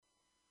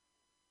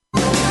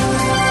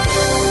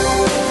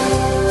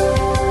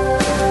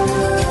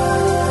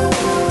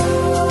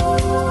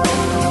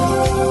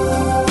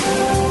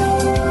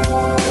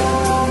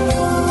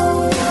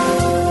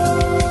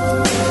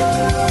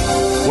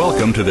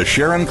to the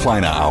Sharon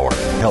Kleina Hour,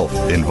 Health,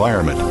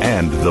 Environment,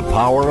 and the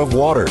Power of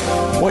Water.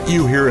 What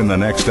you hear in the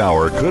next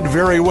hour could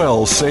very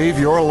well save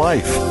your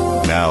life.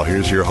 Now,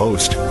 here's your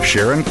host,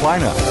 Sharon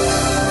Kleina.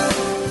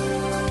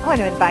 I want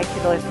to invite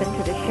you to listen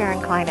to the Sharon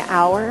Kleina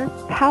Hour,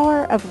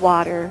 Power of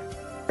Water,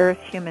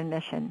 Earth Human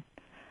Mission.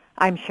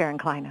 I'm Sharon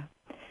Kleina.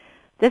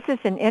 This is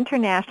an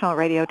international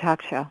radio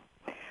talk show,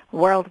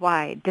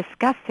 worldwide,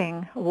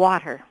 discussing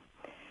water.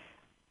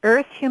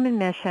 Earth Human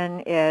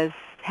Mission is,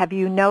 have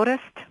you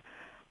noticed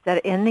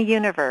that in the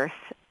universe,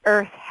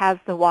 Earth has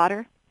the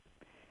water?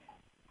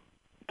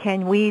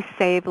 Can we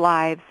save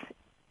lives?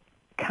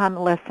 Come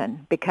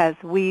listen, because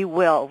we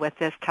will with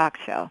this talk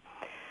show.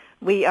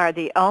 We are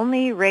the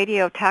only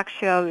radio talk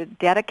show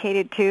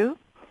dedicated to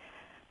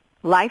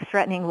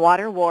life-threatening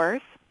water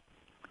wars,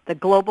 the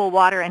global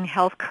water and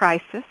health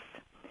crisis,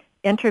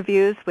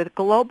 interviews with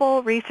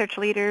global research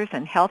leaders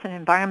and health and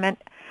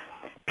environment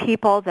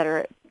people that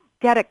are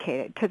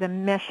dedicated to the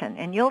mission.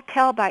 And you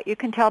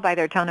can tell by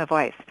their tone of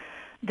voice.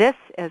 This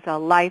is a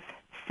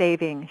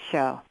life-saving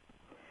show.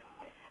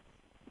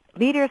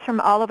 Leaders from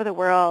all over the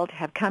world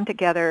have come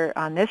together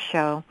on this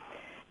show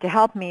to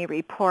help me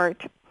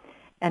report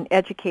and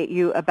educate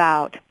you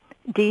about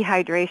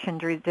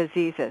dehydration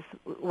diseases,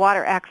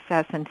 water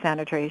access and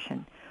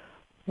sanitation,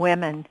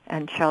 women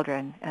and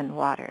children and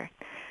water.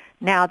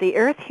 Now, the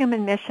Earth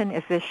Human Mission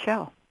is this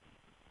show.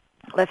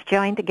 Let's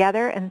join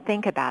together and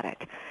think about it.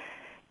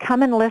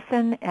 Come and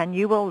listen, and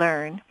you will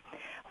learn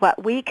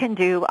what we can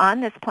do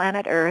on this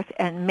planet Earth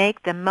and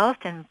make the most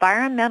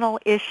environmental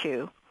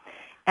issue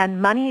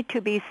and money to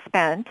be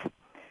spent,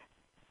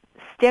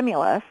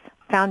 stimulus,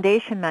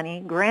 foundation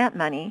money, grant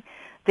money,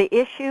 the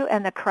issue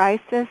and the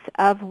crisis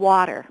of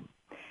water.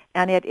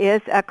 And it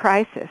is a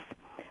crisis.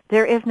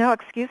 There is no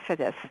excuse for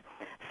this.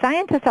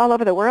 Scientists all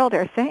over the world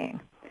are saying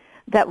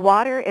that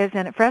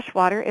fresh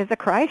water is a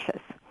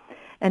crisis.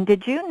 And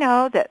did you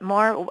know that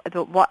more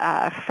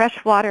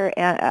freshwater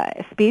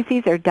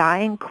species are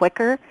dying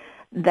quicker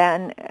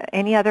than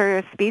any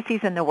other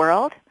species in the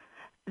world?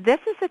 This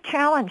is a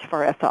challenge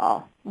for us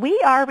all. We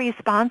are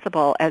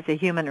responsible as a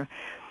human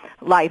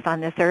life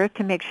on this earth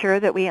to make sure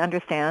that we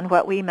understand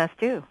what we must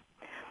do.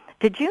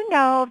 Did you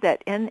know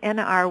that in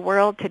our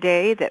world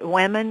today that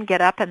women get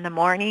up in the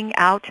morning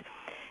out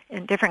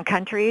in different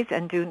countries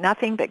and do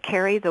nothing but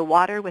carry the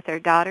water with their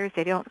daughters?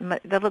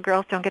 Little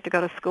girls don't get to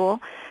go to school,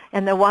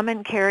 and the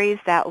woman carries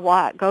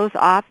goes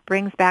off,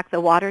 brings back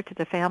the water to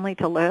the family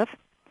to live.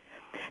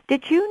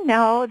 Did you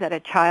know that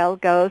a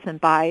child goes and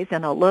buys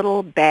in a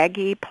little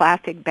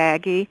plastic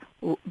baggie,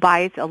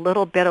 buys a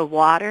little bit of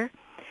water?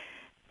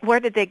 Where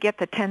did they get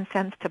the 10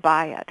 cents to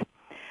buy it?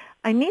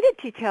 I needed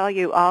to tell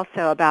you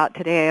also about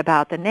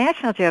the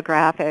National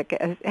Geographic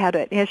had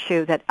an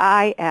issue that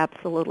I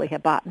absolutely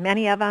have bought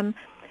many of them,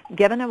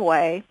 given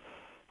away,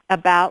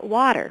 about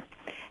water.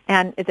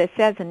 And it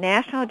says in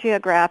National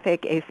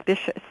Geographic, a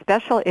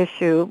special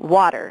issue,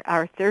 Water,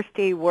 Our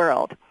Thirsty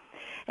World.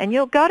 And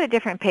you'll go to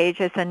different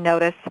pages and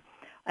notice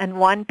on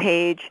one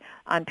page,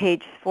 on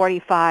page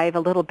 45, a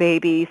little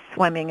baby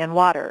swimming in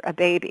water, a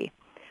baby.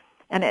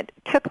 And it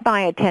took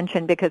my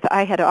attention because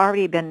I had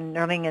already been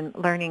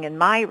learning in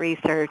my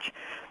research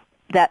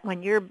that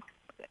when you're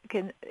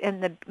in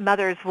the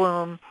mother's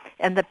womb,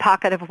 in the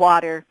pocket of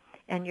water,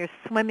 and you're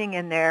swimming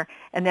in there,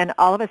 and then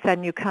all of a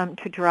sudden you come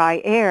to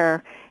dry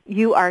air,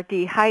 you are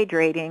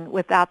dehydrating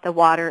without the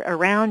water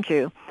around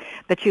you.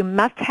 But you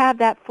must have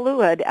that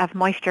fluid of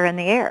moisture in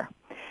the air.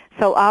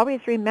 So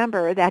always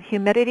remember that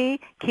humidity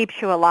keeps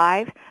you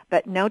alive,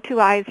 but no two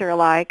eyes are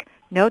alike,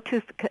 no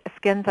two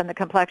skins on the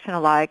complexion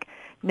alike,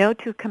 no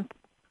two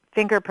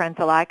fingerprints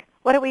alike.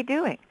 What are we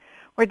doing?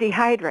 We're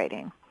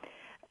dehydrating.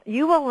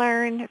 You will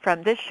learn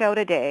from this show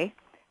today,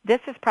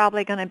 this is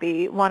probably going to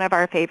be one of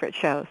our favorite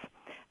shows,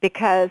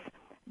 because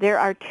there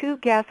are two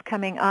guests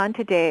coming on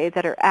today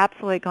that are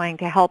absolutely going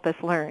to help us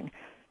learn.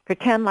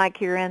 Pretend like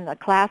you're in the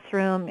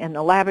classroom, in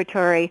the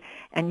laboratory,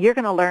 and you're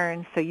going to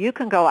learn so you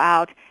can go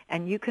out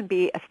and you can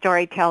be a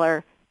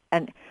storyteller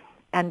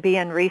and be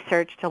in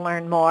research to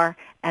learn more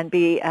and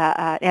be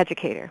an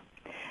educator.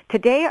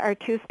 Today our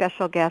two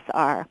special guests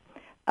are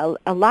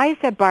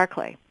Eliza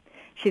Barclay.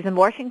 She's in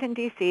Washington,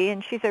 D.C.,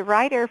 and she's a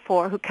writer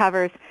who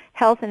covers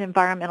health and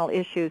environmental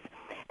issues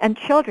and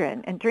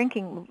children and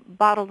drinking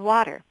bottled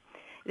water.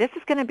 This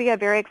is going to be a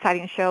very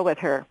exciting show with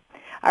her.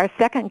 Our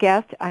second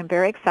guest, I'm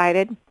very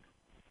excited,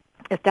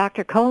 is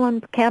Dr.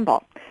 Colin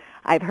Campbell.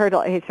 I've heard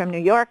he's from New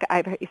York.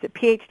 He's a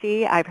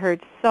PhD. I've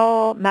heard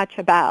so much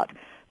about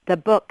the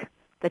book,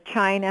 The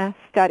China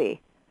Study.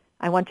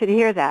 I want you to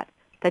hear that.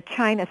 The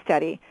China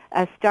Study,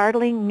 a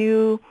startling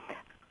new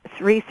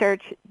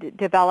research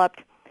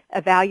developed,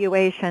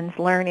 evaluations,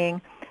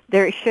 learning.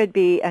 There should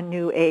be a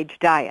new age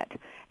diet.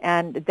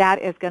 And that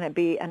is going to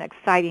be an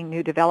exciting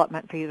new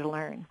development for you to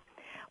learn.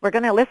 We're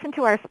going to listen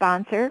to our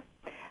sponsor,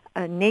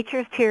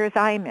 Nature's Tears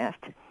Eye Mist.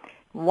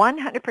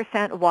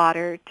 100%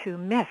 water to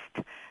mist.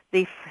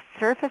 The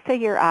surface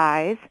of your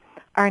eyes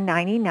are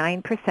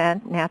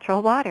 99%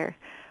 natural water.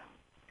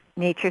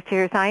 Nature's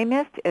Tears Eye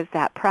Mist is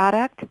that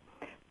product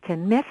to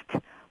mist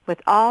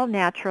with all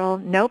natural,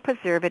 no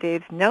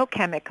preservatives, no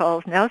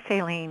chemicals, no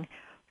saline,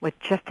 with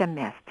just a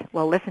mist.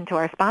 We'll listen to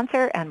our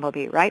sponsor, and we'll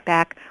be right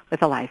back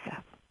with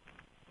Eliza.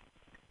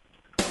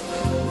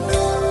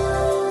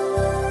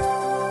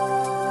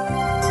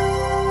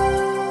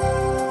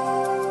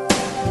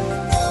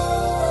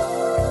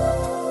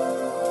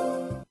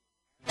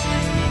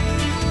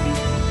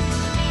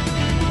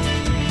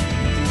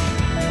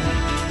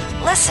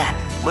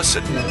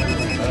 Listen.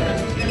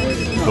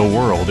 The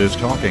world is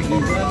talking.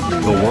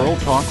 The World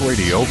Talk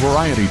Radio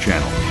Variety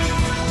Channel.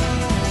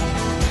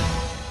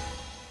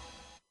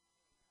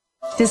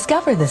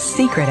 Discover the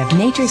secret of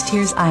Nature's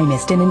Tears Eye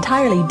Mist, an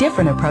entirely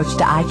different approach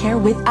to eye care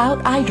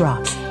without eye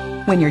drops.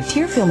 When your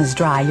tear film is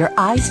dry, your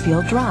eyes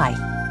feel dry.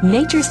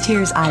 Nature's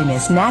Tears Eye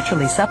Mist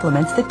naturally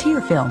supplements the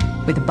tear film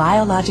with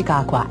Biologic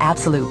Aqua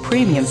Absolute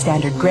Premium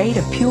Standard Grade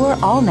of pure,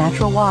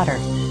 all-natural water.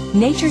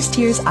 Nature's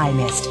Tears Eye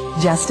Mist,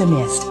 just a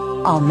mist.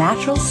 All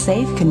natural,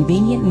 safe,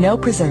 convenient, no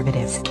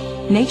preservatives.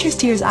 Nature's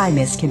Tears Eye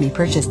Mist can be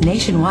purchased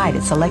nationwide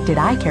at selected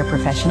eye care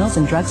professionals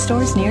and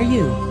drugstores near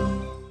you.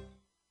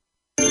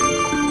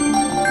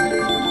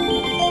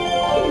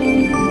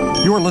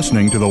 You're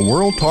listening to the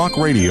World Talk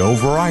Radio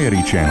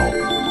Variety Channel.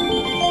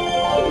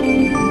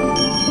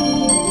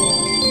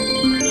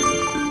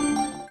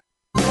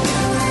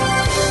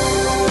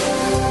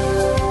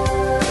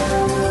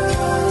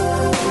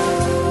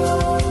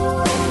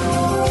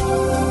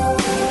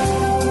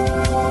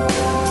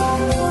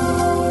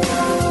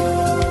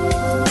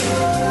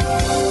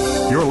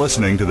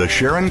 Listening to the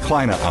Sharon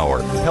Kleine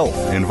Hour,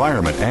 Health,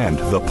 Environment, and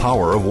the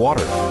Power of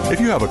Water.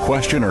 If you have a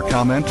question or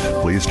comment,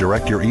 please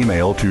direct your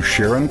email to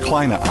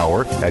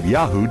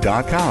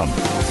SharonKleineHour@yahoo.com.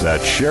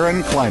 That's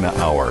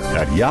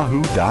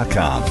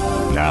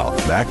SharonKleineHour@yahoo.com. Now,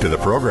 back to the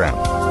program.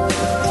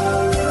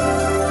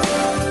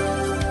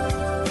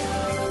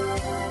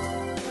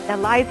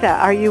 Eliza,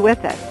 are you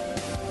with us?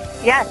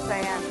 Yes, I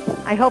am.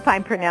 I hope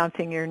I'm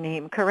pronouncing your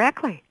name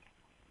correctly.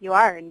 You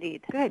are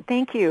indeed. Good.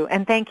 Thank you.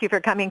 And thank you for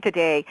coming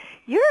today.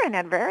 You're in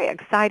a very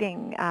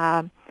exciting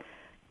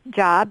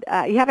job.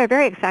 You have a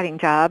very exciting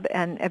job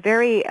and a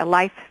very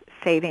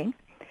life-saving.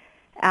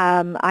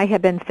 I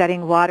have been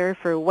studying water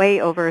for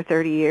way over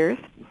 30 years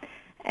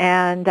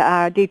and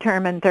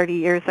determined 30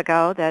 years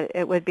ago that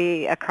it would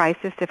be a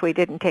crisis if we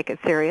didn't take it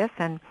serious.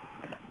 And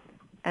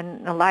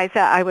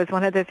Eliza, I was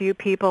one of the few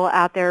people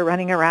out there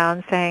running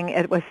around saying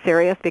it was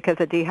serious because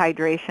of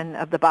dehydration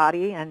of the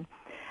body, and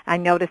I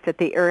noticed that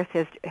the earth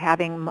is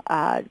having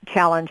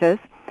challenges,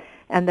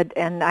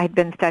 and I'd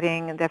been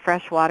studying the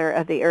fresh water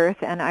of the earth,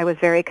 and I was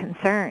very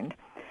concerned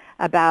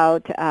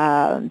about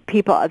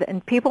people,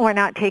 and people were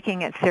not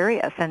taking it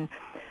serious. And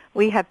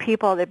we have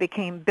people that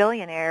became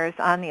billionaires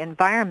on the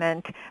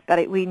environment,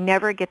 but we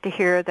never get to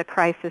hear the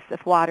crisis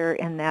of water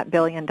in that $1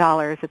 billion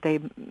that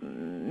they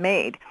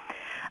made.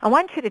 I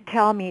want you to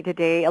tell me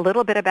today a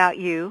little bit about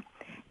you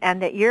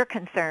and that your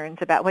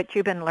concerns about what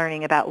you've been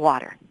learning about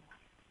water.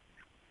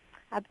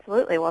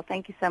 Absolutely. Well,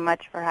 thank you so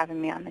much for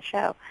having me on the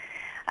show.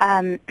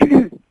 As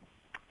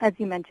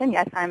you mentioned,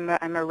 yes, I'm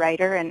a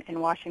writer in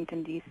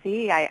Washington,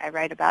 D.C. I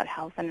write about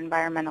health and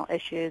environmental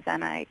issues,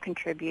 and I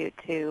contribute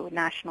to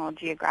National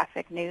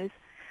Geographic News,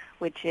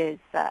 which is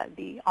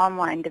the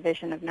online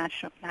division of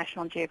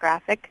National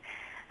Geographic.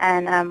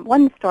 And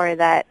one story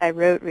that I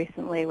wrote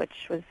recently,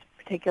 which was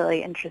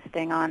particularly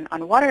interesting on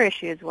water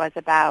issues, was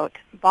about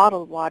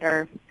bottled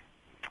water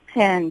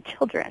and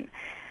children.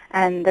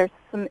 And there's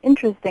some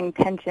interesting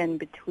tension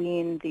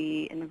between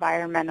the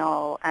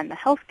environmental and the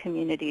health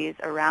communities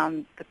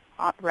around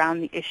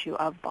the issue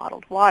of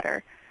bottled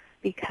water,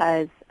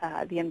 because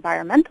the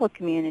environmental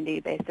community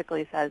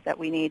basically says that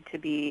we need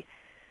to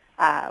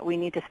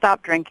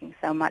stop drinking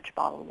so much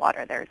bottled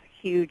water. There's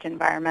huge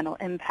environmental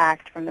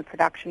impact from the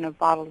production of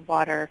bottled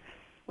water.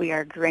 We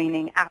are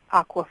draining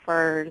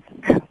aquifers,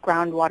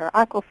 groundwater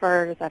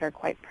aquifers that are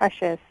quite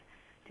precious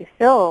to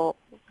fill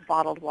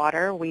bottled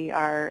water.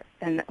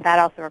 And that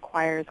also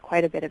requires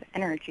quite a bit of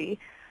energy,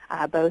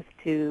 both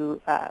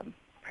to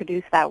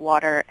produce that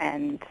water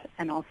and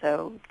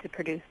also to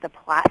produce the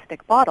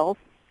plastic bottles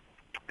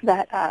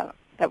that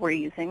we're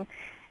using.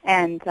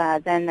 And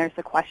then there's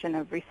the question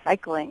of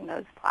recycling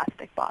those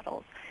plastic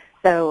bottles.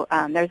 So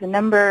there's a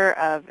number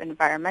of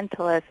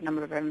environmentalists, a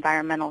number of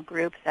environmental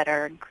groups that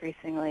are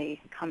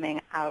increasingly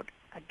coming out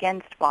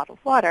against bottled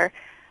water.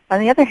 On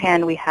the other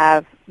hand, we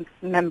have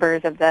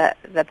members of the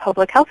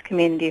public health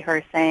community who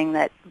are saying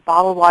that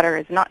bottled water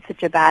is not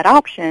such a bad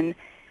option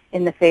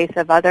in the face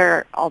of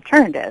other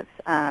alternatives.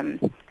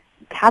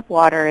 Tap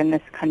water in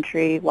this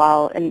country,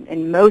 while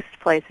in most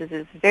places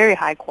is very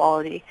high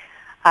quality,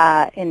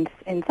 in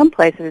some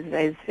places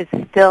is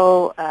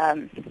still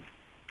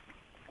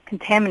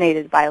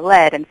contaminated by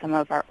lead in some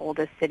of our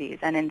oldest cities,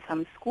 and in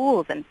some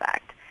schools, in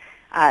fact,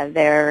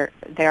 there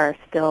are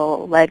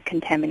still lead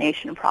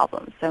contamination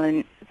problems.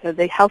 So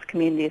the health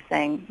community is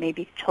saying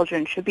maybe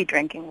children should be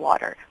drinking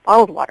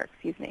bottled water,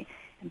 in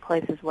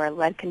places where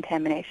lead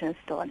contamination is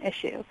still an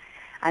issue.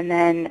 And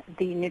then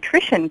the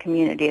nutrition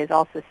community is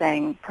also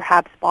saying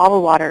perhaps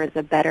bottled water is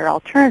a better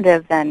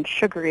alternative than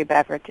sugary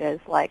beverages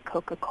like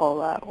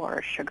Coca-Cola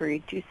or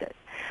sugary juices.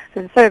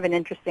 So there's sort of an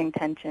interesting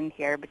tension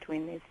here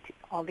between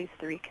all these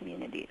three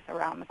communities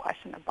around the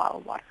question of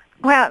bottled water.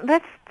 Well,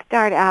 let's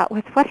start out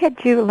with what had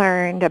you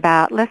learned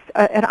about,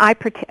 and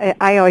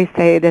I always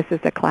say this is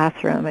a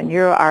classroom, and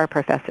you're our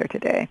professor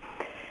today.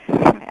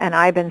 And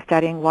I've been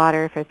studying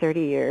water for 30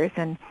 years,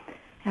 and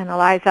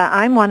Eliza,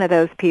 I'm one of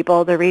those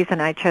people. The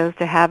reason I chose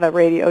to have a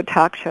radio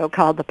talk show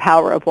called The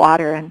Power of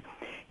Water, and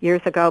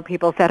years ago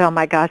people said, oh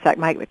my gosh,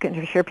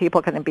 I'm sure people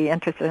are going to be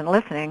interested in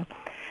listening.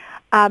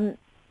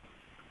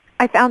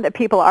 I found that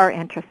people are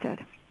interested.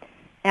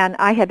 And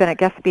I had been a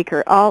guest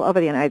speaker all over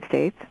the United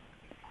States,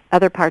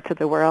 other parts of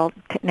the world,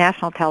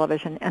 national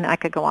television, and I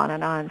could go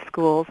on,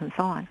 schools and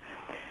so on.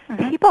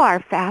 Mm-hmm. People are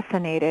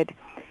fascinated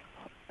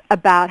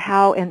about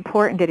how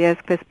important it is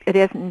because it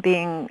isn't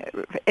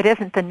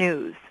the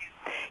news.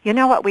 You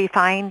know what we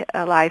find,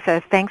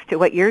 Eliza, thanks to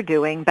what you're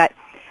doing, but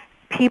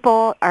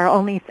people are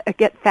only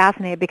get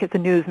fascinated because the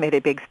news made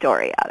a big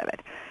story out of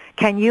it.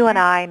 Can you and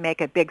I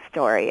make a big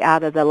story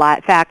out of the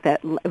fact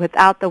that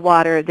without the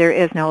water there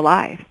is no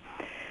life?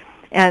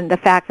 And the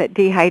fact that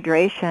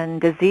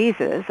dehydration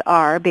diseases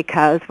are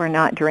because we're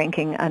not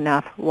drinking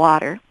enough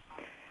water.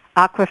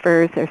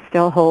 Aquifers are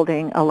still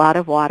holding a lot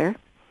of water.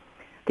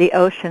 The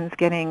ocean's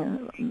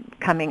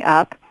coming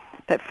up,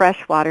 but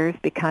fresh water is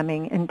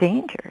becoming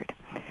endangered.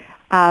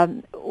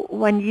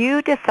 When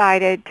you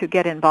decided to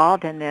get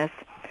involved in this,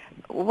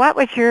 what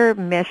was your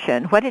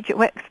mission? What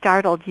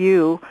startled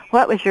you?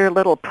 What was your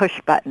little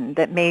push button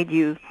that made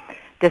you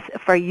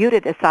for you to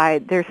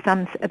decide there's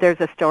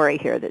a story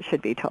here that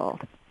should be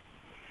told?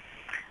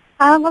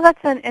 Well,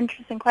 that's an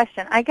interesting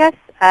question. I guess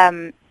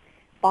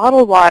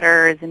bottled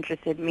water has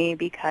interested me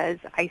because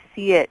I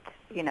see it,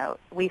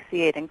 we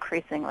see it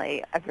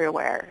increasingly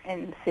everywhere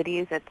in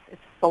cities. It's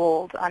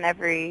sold in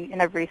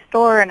every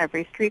store and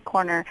every street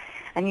corner,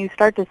 and you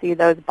start to see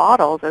those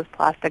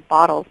plastic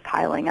bottles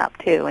piling up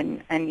too,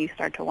 and you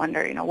start to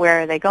wonder,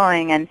 where are they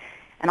going, and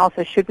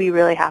also should we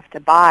really have to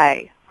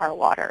buy our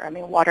water? I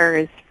mean, water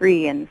is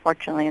free, and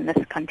fortunately in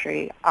this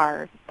country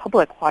our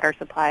public water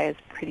supply is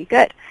pretty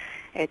good.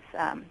 It's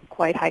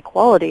quite high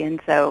quality,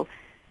 and so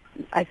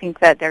I think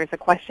that there's a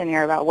question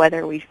here about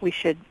whether we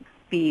should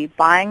be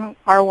buying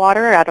our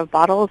water out of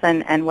bottles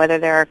and whether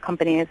there are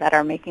companies that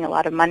are making a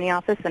lot of money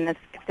off this, and if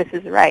this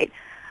is right.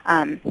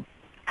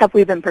 Have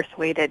we been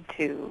persuaded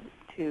to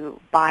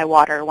buy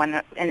water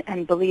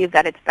and believe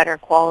that it's better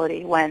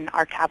quality when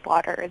our tap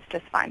water is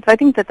just fine? So I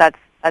think that's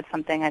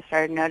something I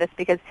started to notice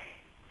because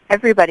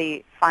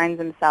everybody finds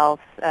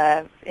themselves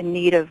in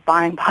need of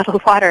buying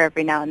bottled water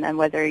every now and then,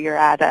 whether you're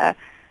at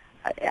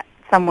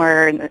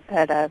somewhere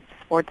at a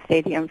sports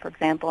stadium, for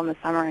example, in the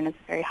summer and it's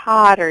very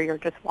hot, or you're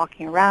just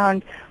walking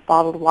around.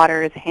 Bottled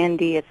water is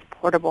handy, it's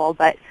portable,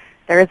 but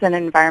there is an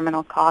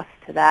environmental cost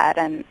to that,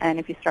 and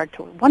if you start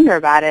to wonder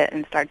about it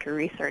and start to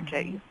research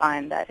it, you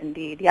find that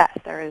indeed, yes,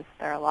 there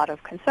are a lot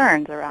of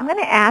concerns around. I'm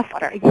going to ask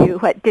you,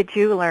 what did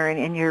you learn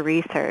in your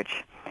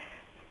research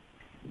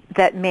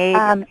that made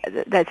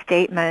that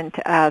statement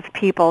of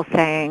people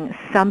saying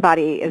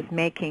somebody is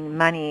making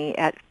money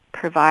at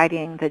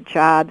providing the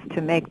jobs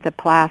to make the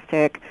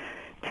plastic,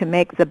 to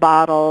make the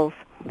bottles,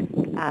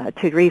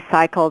 to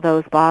recycle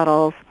those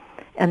bottles,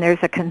 and there's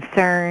a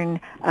concern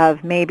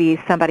of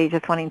maybe somebody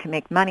just wanting to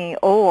make money,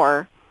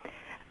 or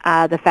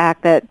the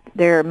fact that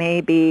there may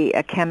be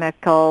a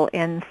chemical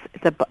in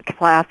the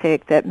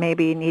plastic that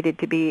maybe needed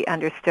to be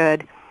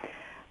understood.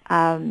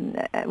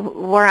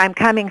 Where I'm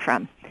coming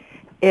from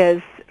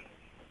is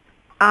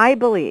I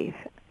believe,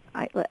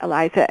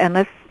 Eliza, and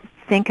let's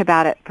think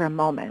about it for a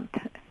moment.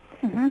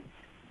 Mm-hmm.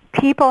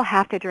 People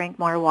have to drink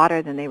more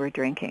water than they were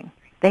drinking.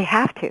 They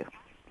have to.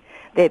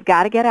 They've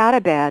got to get out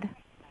of bed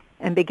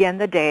and begin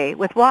the day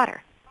with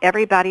water.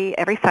 Everybody,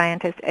 every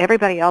scientist,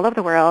 everybody all over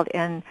the world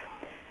in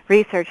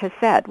research has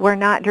said we're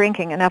not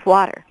drinking enough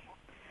water.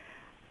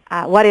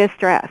 What is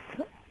stress?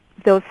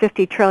 Those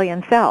 50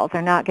 trillion cells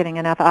are not getting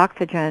enough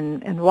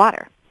oxygen and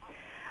water.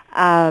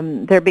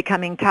 They're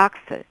becoming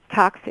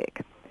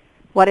toxic.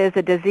 What is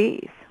a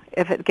disease?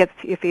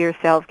 If your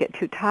cells get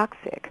too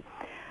toxic.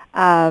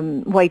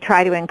 We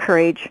try to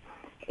encourage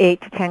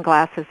 8 to 10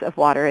 glasses of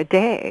water a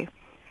day.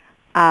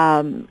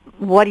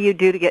 What do you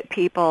do to get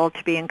people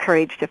to be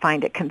encouraged to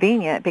find it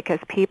convenient? Because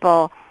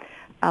people,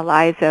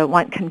 Eliza,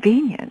 want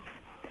convenience.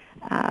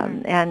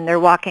 And they're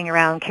walking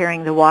around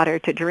carrying the water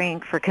to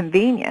drink for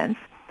convenience,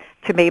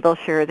 to be able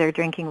sure they're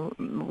drinking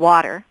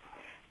water.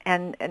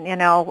 And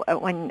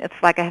when it's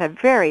like I had a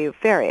very,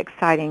 very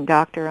exciting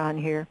doctor on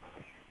here,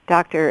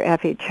 Dr.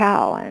 Effie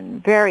Chow,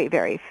 and very,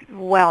 very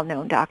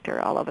well-known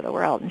doctor all over the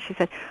world. And she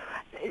said,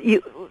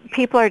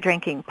 people are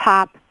drinking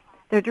pop,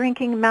 they're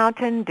drinking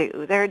Mountain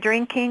Dew, they're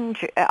drinking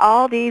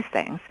all these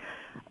things.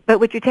 But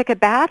would you take a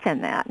bath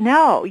in that?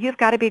 No, you've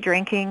got to be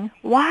drinking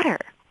water.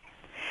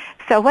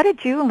 So what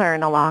did you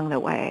learn along the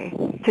way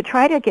to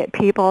try to get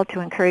people to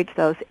encourage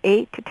those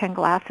 8 to 10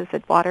 glasses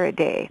of water a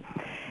day?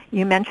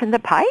 You mentioned the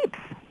pipes.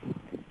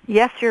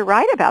 yes, you're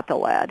right about the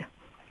lead.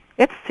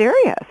 It's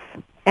serious.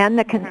 And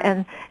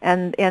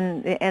and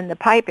in the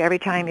pipe, every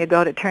time you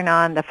go to turn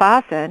on the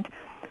faucet,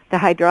 the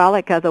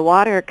hydraulic of the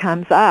water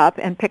comes up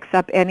and picks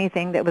up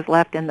anything that was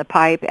left in the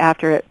pipe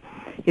after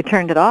you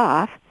turned it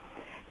off.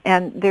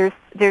 And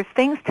there's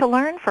things to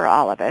learn for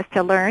all of us,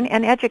 to learn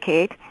and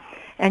educate.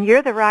 And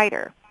you're the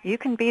writer. You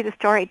can be the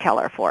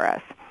storyteller for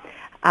us.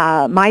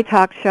 My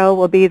talk show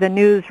will be the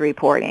news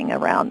reporting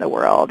around the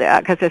world,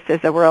 because this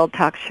is a world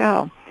talk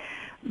show.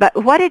 But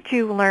what did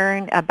you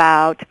learn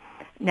about,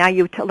 now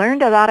you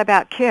learned a lot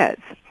about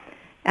kids,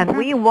 and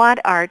we want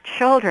our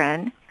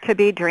children to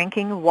be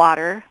drinking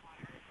water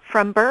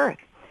from birth.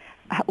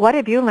 What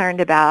have you learned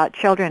about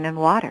children and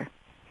water?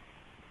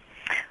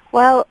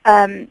 Well,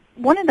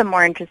 one of the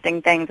more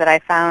interesting things that I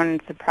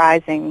found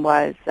surprising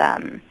was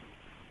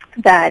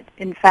that,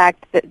 in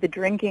fact, the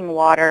drinking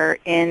water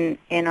in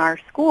our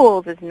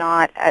schools is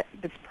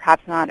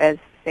perhaps not as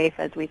safe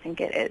as we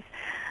think it is.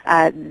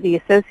 The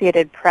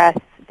Associated Press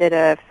did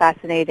a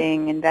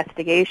fascinating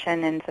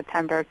investigation in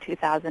September of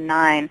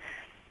 2009,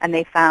 and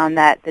they found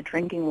that the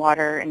drinking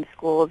water in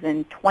schools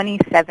in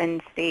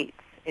 27 states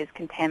is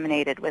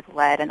contaminated with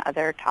lead and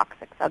other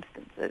toxic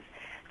substances,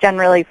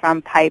 generally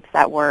from pipes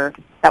that were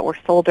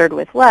soldered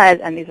with lead,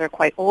 and these are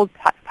quite old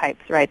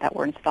pipes, right, that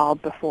were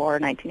installed before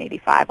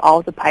 1985. All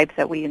of the pipes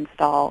that we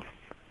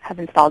have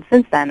installed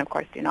since then, of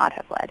course, do not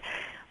have lead.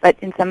 But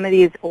in some of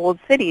these old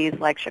cities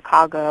like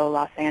Chicago,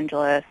 Los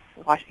Angeles,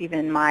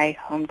 even my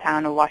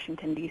hometown of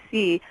Washington,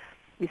 D.C.,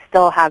 we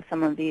still have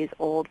some of these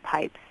old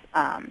pipes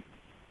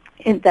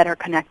that are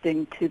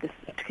connecting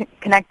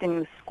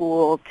the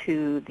school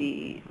to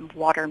the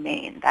water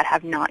main that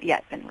have not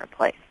yet been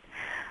replaced.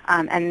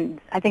 And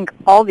I think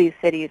all these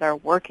cities are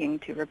working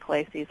to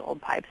replace these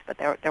old pipes, but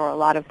there were a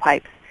lot of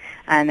pipes,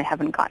 and they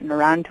haven't gotten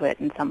around to it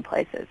in some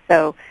places.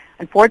 So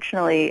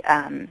unfortunately,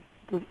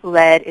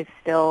 lead is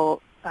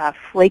still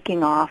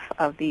flaking off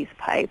of these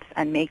pipes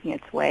and making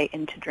its way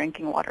into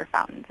drinking water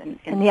fountains.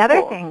 And the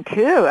other thing,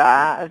 too,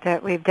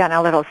 that we've done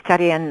a little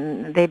study,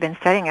 and they've been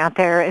studying out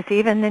there, is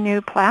even the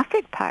new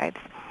plastic pipes.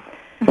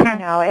 You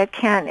know, it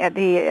can't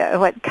be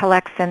what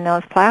collects in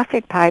those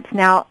plastic pipes.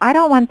 Now, I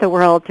don't want the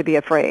world to be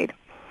afraid.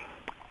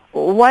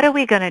 What are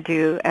we going to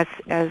do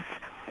as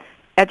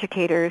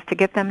educators to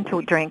get them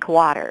to drink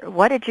water?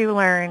 What did you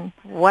learn?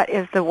 What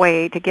is the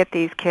way to get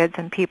these kids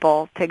and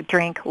people to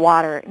drink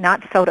water,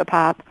 not soda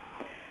pop,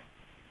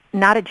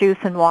 not a juice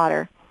and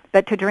water,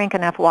 but to drink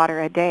enough water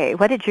a day?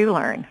 What did you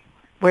learn?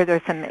 Were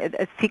there some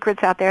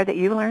secrets out there that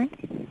you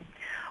learned?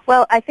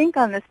 Well, I think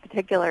on this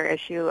particular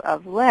issue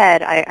of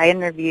lead, I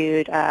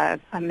interviewed a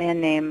man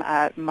named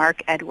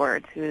Mark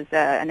Edwards, who's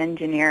an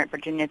engineer at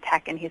Virginia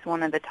Tech, and he's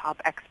one of the top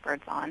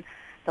experts on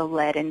the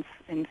lead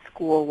in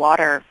school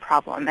water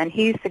problem. And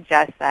he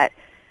suggests that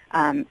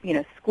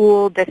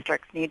school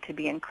districts need to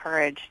be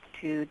encouraged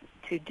to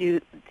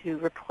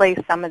replace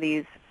some of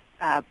these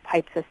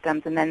pipe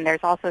systems, and then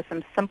there's also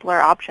some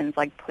simpler options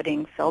like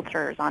putting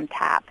filters on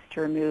taps to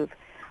remove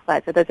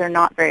lead. So those are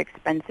not very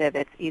expensive.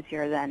 It's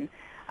easier than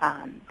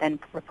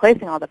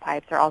replacing all the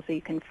pipes. Or also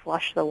you can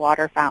flush the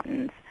water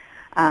fountains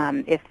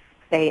if,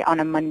 say, on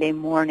a Monday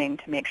morning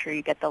to make sure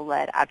you get the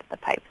lead out of the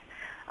pipes.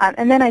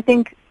 And then I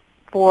think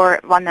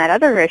on that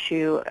other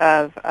issue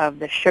of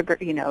the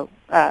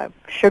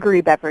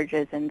sugary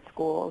beverages in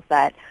schools,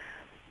 that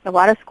a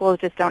lot of schools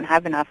just don't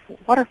have enough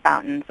water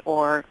fountains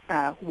or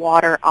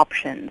water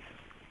options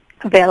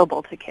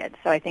available to kids.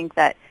 So I think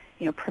that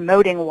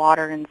promoting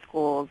water in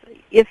schools,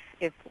 if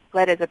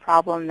lead is a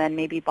problem, then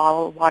maybe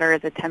bottled water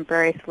is a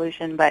temporary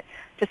solution, but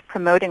just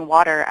promoting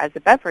water as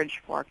a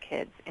beverage for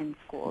kids in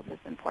schools is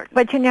important.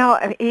 But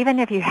even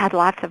if you had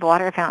lots of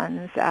water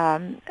fountains,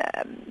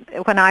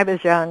 when I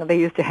was young, they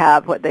used to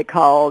have what they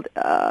called,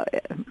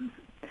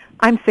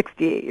 I'm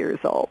 68 years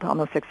old,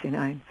 almost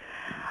 69.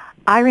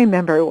 I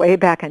remember way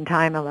back in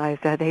time,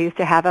 Eliza, they used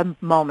to have a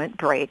moment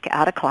break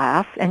out of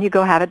class, and you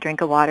go have a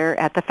drink of water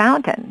at the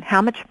fountain.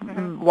 How much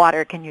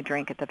water can you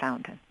drink at the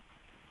fountain?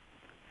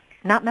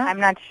 Not much. I'm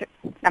not sure.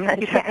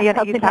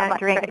 You can't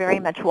drink very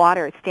much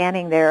water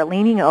standing there,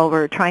 leaning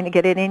over, trying to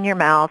get it in your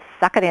mouth,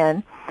 suck it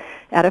in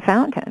at a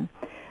fountain.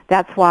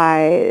 That's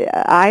why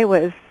I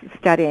was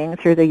studying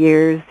through the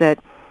years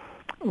that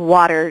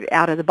water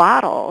out of the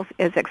bottles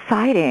is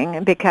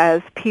exciting,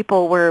 because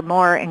people were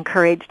more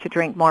encouraged to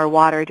drink more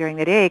water during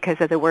the day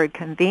because of the word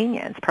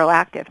convenience,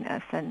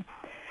 proactiveness. And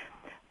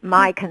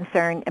my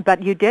concern,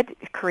 but you did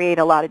create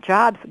a lot of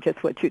jobs,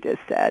 just what you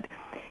just said.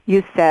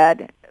 You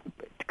said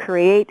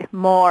create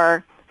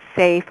more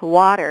safe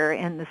water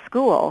in the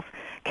schools.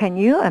 Can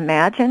you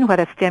imagine what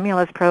a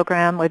stimulus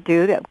program would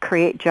do to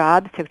create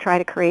jobs, to try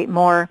to create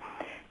more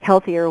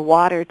healthier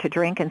water to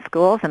drink in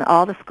schools, and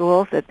all the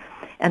schools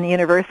and the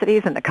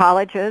universities and the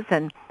colleges,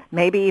 and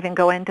maybe even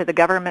go into the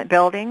government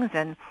buildings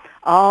and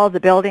all the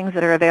buildings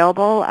that are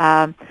available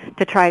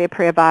to try to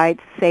provide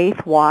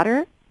safe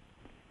water?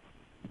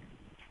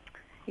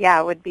 Yeah,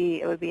 it would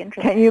be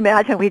interesting. Can you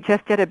imagine? We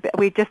just did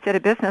a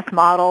business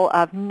model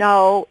of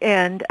no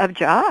end of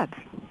jobs.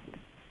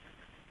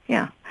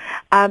 Yeah.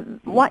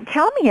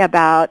 Tell me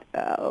about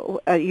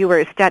you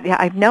were studying.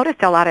 I've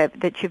noticed a lot of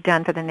that you've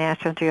done for the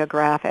National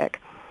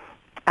Geographic.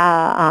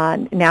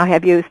 Now,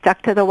 have you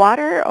stuck to the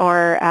water,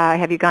 or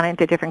have you gone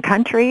into different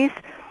countries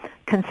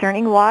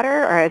concerning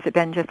water, or has it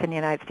been just in the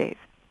United States?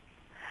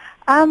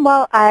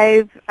 Well,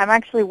 I'm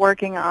actually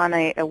working on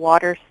a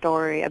water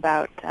story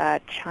about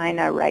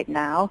China right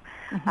now,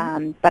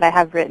 but I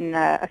have written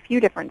a few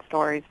different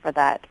stories for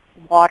that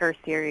water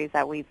series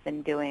that we've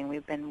been doing.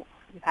 We've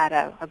had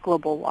a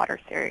global water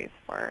series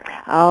for.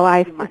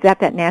 Is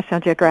that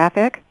National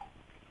Geographic?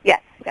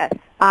 Yes, yes.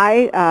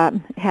 I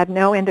had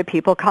no end of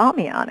people call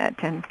me on it,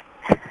 and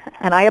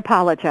I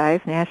apologize,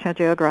 National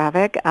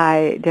Geographic.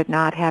 I did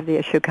not have the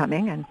issue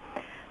coming,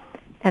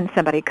 and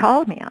somebody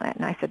called me on it,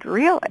 and I said,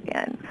 really?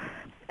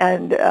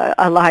 And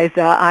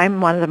Eliza,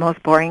 I'm one of the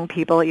most boring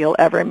people you'll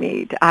ever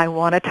meet. I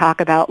want to talk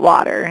about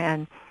water,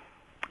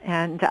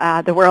 and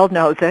the world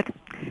knows it.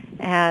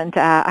 And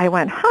I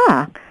went,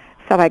 huh.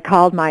 So I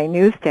called my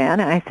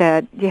newsstand, and I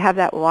said, do you have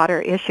that water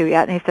issue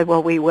yet? And he said,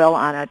 well, we will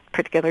on a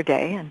particular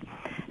day. And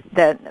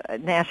the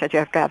National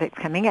Geographic's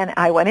coming, and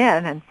I went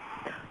in, and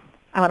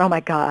I went, oh, my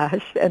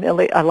gosh. And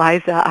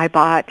Eliza, I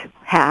bought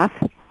half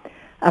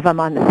of them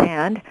on the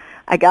stand.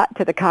 I got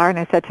to the car, and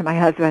I said to my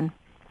husband,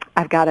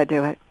 I've got to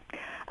do it.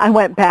 I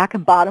went back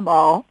and bought them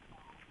all.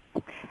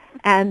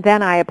 And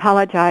then I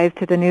apologized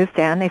to the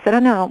newsstand. They said, oh,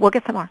 no, we'll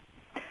get some more.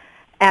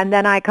 And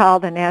then I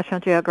called the National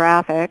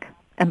Geographic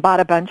and bought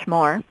a bunch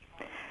more.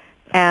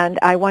 And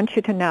I want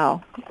you to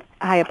know,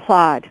 I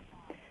applaud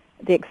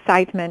the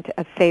excitement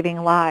of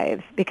saving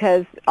lives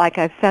because, like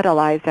I've said,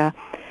 Eliza,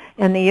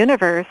 in the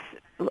universe,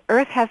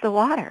 Earth has the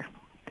water.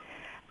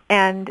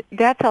 And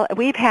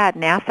we've had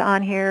NASA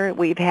on here.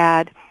 We've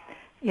had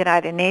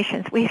United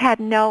Nations. We've had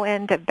no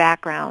end of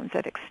backgrounds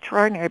of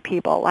extraordinary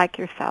people like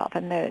yourself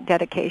and the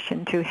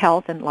dedication to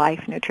health and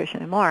life,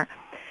 nutrition, and more.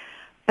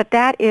 But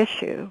that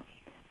issue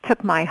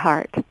took my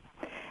heart.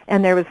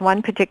 And there was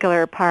one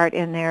particular part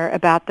in there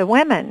about the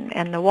women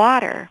and the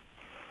water.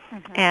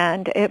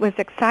 And it was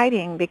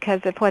exciting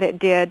because of what it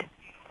did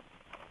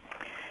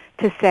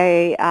to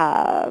say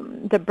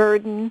the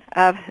burden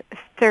of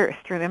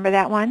thirst. Remember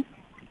that one?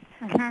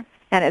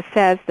 And it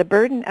says the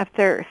burden of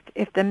thirst.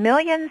 If the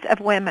millions of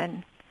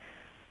women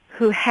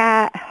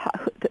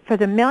for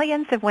the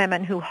millions of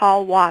women who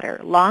haul water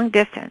long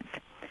distance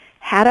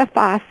had a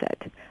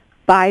faucet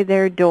by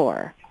their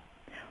door,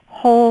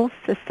 whole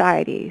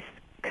societies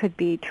could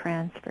be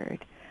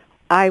transferred,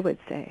 I would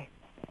say,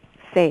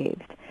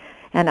 saved.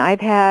 And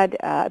I've had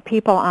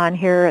people on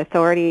here,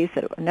 authorities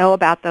that know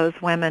about those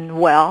women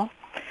well.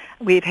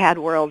 We've had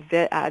World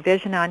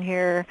Vision on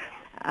here,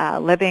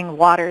 Living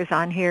Waters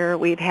on here.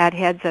 We've had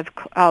heads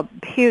of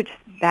huge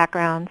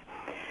backgrounds.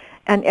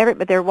 And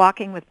they're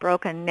walking with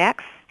broken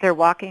necks. They're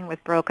walking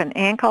with broken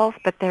ankles,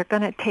 but they're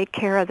going to take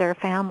care of their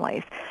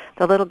families.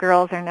 The little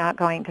girls are not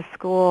going to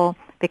school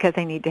because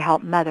they need to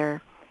help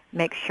mother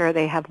make sure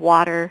they have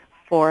water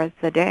for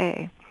the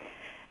day.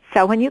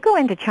 So when you go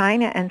into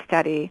China and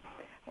study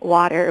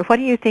water, what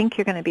do you think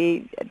you're going to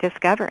be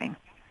discovering?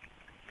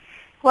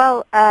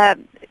 Well,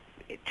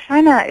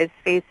 China is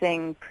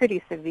facing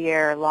pretty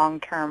severe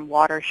long-term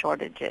water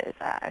shortages,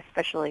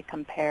 especially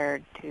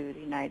compared to the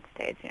United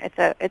States.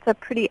 It's a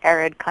pretty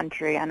arid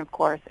country, and of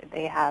course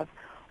they have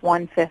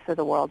 1/5 of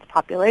the world's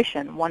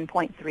population,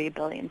 1.3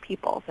 billion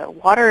people. So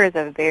water is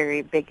a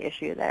very big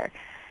issue there.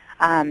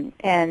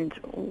 And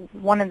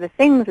one of the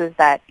things is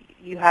that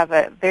you have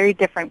a very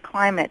different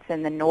climates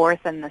in the north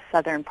and the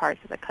southern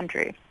parts of the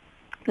country.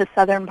 The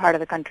southern part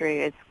of the country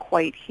is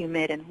quite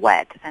humid and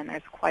wet, and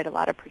there's quite a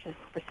lot of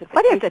precipitation.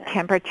 What is the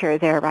temperature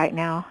there right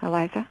now,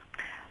 Eliza?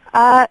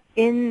 I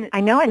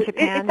know in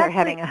Japan they're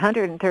having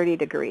 130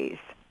 degrees.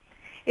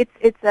 It's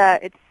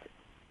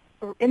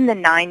in the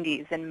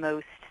 90s in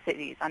most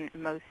cities, on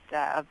most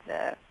of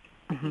the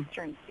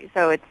eastern cities.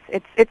 So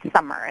it's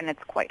summer and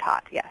it's quite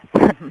hot, yes.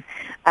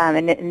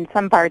 And in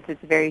some parts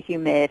it's very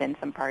humid, and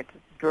some parts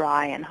it's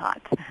dry and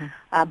hot.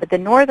 But the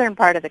northern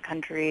part of the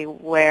country,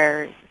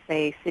 where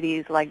say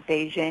cities like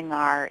Beijing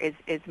are,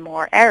 is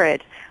more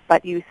arid,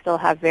 but you still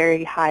have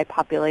very high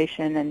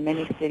population and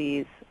many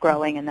cities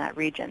growing in that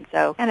region.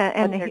 So and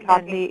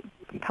the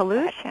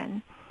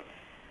pollution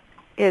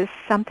is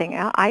something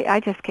else.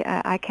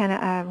 I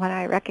can when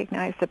I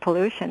recognize the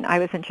pollution. I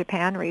was in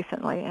Japan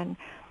recently,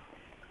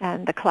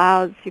 and the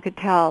clouds, you could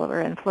tell,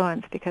 were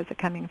influenced because of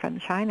coming from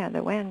China,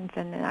 the winds.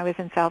 And I was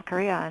in South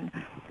Korea,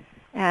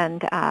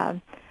 and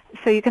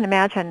so you can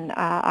imagine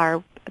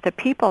the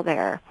people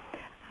there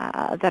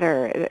that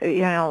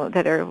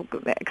are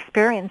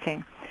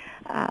experiencing,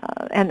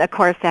 and of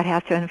course that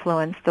has to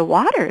influence the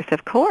waters,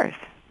 of course,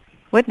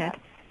 wouldn't it?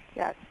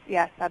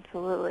 Yes,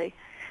 absolutely.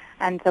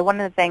 And so one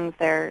of the things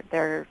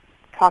they're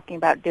talking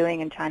about doing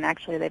in China,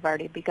 actually they've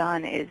already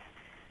begun, is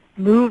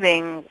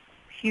moving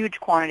huge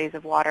quantities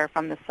of water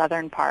from the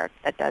southern part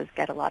that does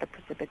get a lot of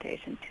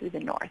precipitation to the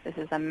north. This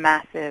is a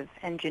massive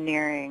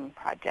engineering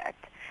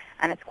project,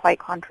 and it's quite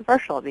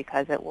controversial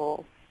because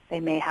they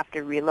may have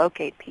to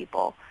relocate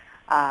people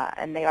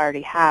and they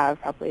already have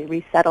probably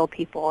resettle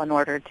people in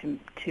order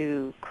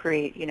to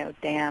create,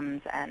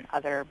 dams and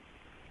other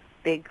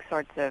big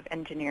sorts of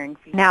engineering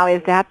features. Now,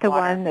 is that the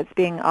water. one that's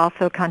being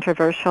also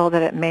controversial,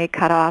 that it may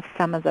cut off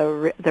some of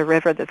the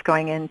river that's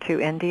going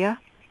into India?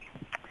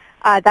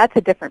 That's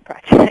a different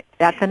project.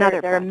 That's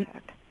another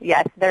project.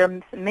 Yes, there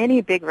are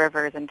many big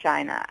rivers in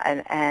China,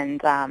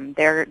 and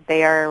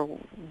they are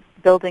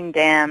building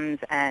dams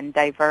and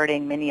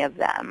diverting many of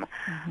them,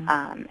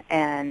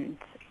 and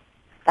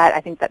that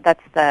I think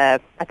that's I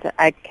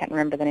can't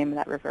remember the name of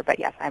that river, but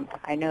yes,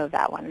 I know of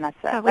that one, and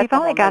that's we've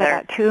only got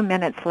about 2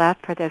 minutes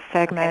left for this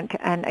segment,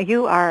 okay. And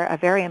you are a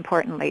very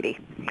important lady,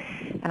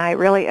 and I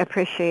really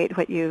appreciate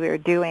what you are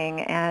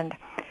doing. And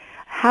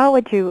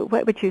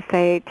what would you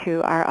say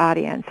to our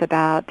audience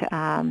about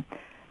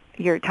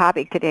your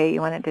topic today? You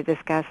wanted to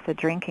discuss the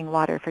drinking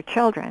water for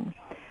children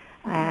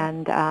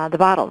and the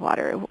bottled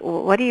water.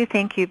 What do you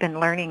think you've been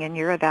learning in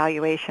your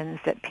evaluations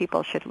that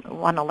people should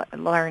want to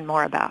learn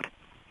more about?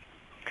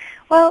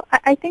 Well,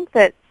 I think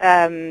that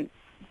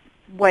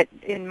what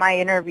in my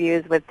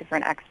interviews with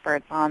different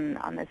experts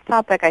on this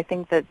topic, I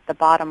think that the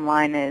bottom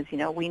line is,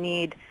 we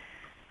need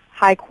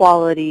high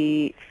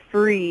quality,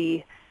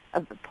 free,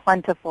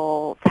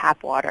 plentiful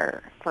tap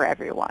water for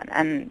everyone,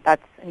 and that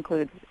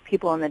includes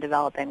people in the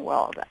developing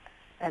world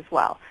as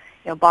well.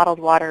 Bottled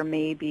water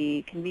may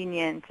be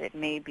convenient, it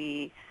may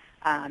be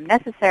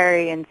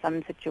necessary in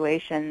some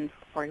situations.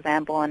 For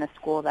example, in a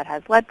school that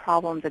has lead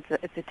problems,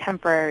 it's a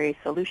temporary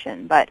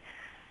solution, but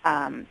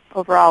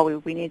overall,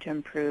 we need to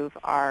improve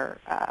our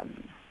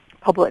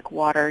public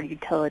water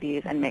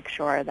utilities and make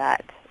sure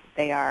that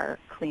they are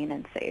clean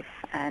and safe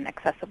and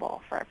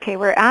accessible for everyone. Okay,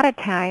 we're out of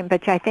time,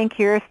 but I think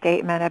your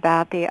statement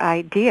about the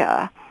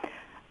idea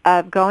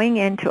of going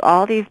into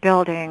all these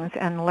buildings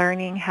and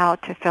learning how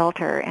to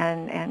filter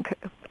and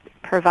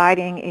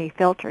providing a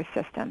filter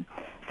system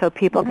so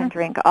people can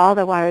drink all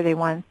the water they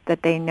want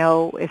that they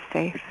know is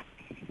safe.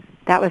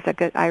 That was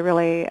I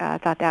really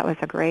thought that was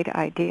a great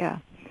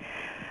idea.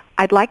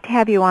 I'd like to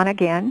have you on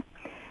again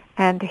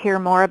and to hear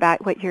more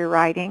about what you're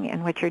writing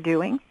and what you're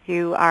doing.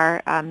 You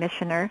are a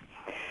missioner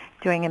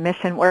doing a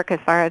mission work as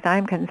far as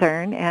I'm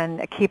concerned,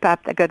 and keep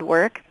up the good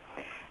work.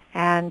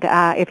 And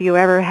if you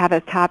ever have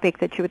a topic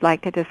that you would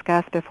like to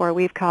discuss before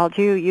we've called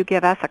you, you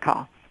give us a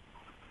call.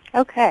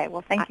 Okay.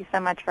 Well, thank you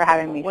so much for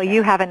having me. Well,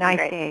 you have a nice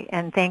day,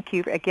 and thank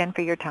you again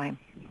for your time.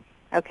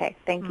 Okay.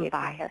 Thank you.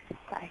 Bye.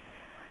 Bye.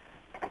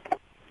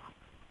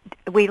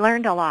 We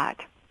learned a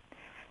lot.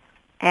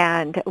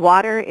 And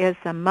water is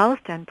the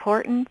most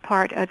important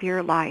part of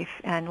your life,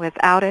 and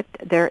without it,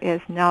 there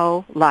is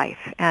no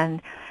life.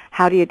 And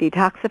how do you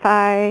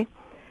detoxify?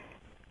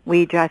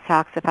 We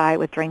detoxify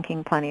with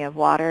drinking plenty of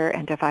water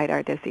and to fight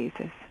our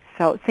diseases.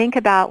 So think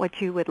about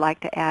what you would like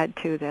to add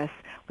to this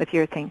with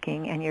your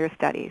thinking and your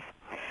studies.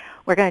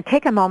 We're going to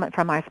take a moment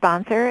from our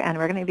sponsor, and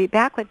we're going to be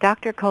back with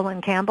Dr.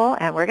 Colin Campbell,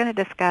 and we're going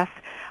to discuss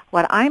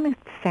what I'm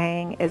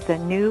saying is the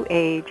new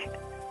age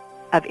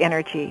of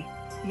energy,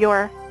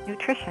 your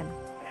nutrition.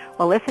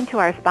 Well, listen to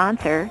our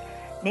sponsor,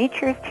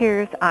 Nature's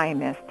Tears Eye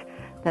Mist,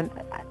 the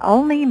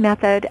only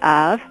method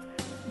of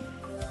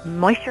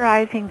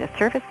moisturizing the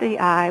surface of the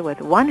eye with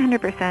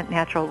 100%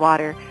 natural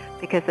water,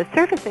 because the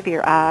surface of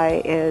your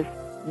eye is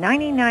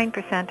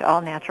 99%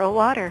 all natural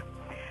water.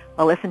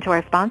 Well, listen to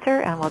our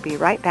sponsor, and we'll be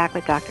right back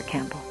with Dr.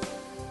 Campbell.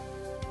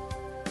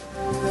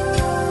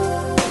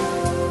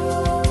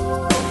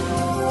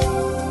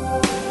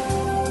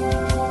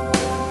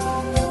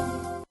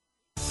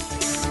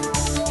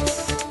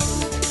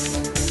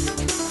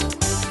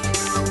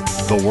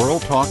 The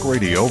World Talk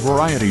Radio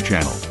Variety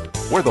Channel,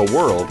 where the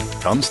world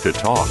comes to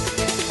talk.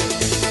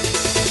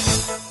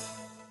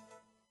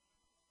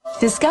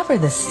 Discover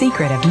the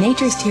secret of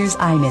Nature's Tears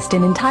Eye Mist,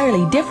 an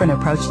entirely different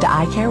approach to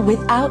eye care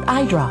without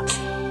eye drops.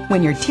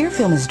 When your tear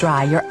film is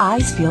dry, your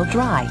eyes feel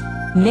dry.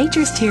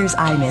 Nature's Tears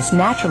Eye Mist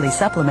naturally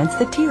supplements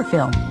the tear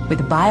film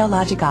with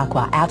Biologic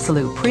Aqua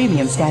Absolute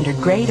Premium Standard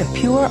Grade of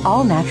pure,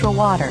 all-natural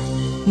water.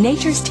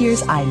 Nature's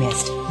Tears Eye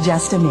Mist,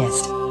 just a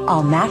mist.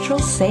 All natural,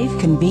 safe,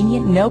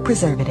 convenient, no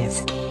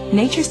preservatives.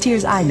 Nature's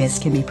Tears Eye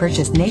Mist can be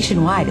purchased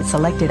nationwide at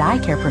selected eye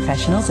care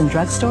professionals and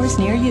drugstores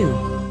near you.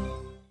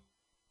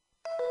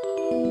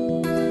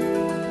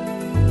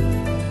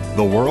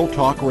 The World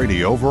Talk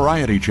Radio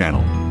Variety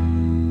Channel.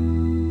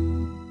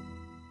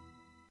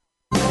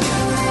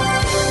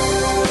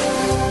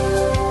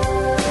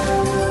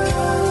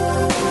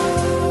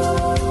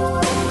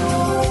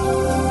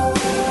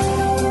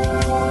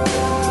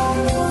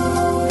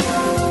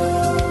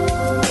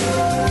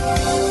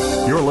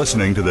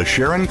 Listening to the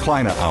Sharon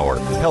Kleine Hour,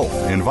 Health,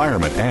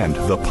 Environment, and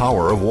the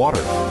Power of Water.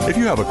 If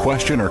you have a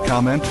question or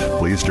comment,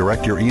 please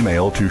direct your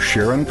email to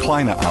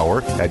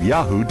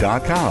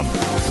SharonKleineHour@yahoo.com.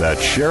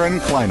 That's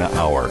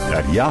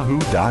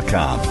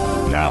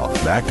SharonKleineHour@yahoo.com. Now,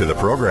 back to the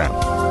program.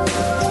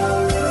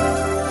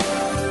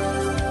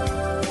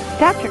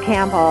 Dr.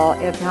 Campbell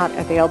is not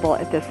available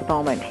at this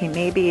moment. He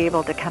may be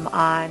able to come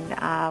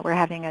on. We're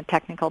having a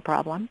technical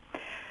problem.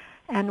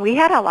 And we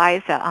had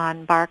Eliza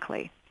on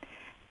Barkley.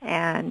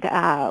 And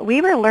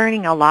we were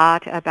learning a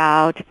lot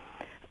about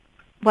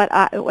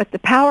what the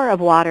Power of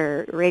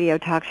Water radio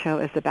talk show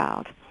is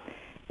about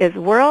is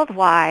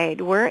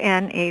worldwide we're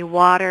in a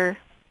water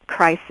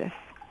crisis.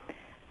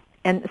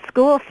 And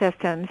school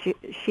systems,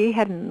 she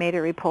had made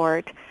a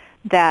report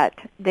that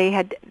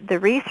the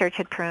research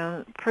had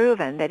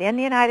proven that in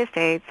the United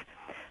States,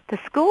 the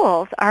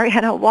schools are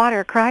in a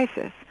water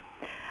crisis.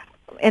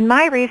 In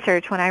my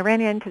research, when I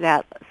ran into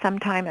that some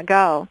time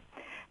ago,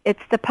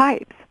 it's the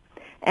pipes.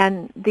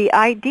 And the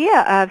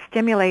idea of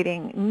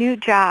stimulating new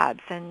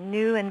jobs and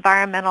new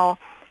environmental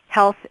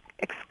health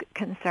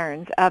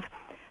concerns of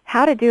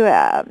how to do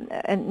a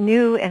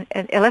new,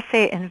 let's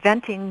say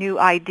inventing new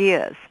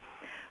ideas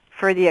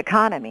for the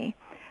economy,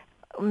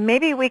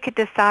 maybe we could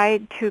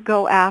decide to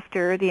go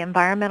after the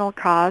environmental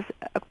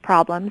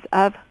problems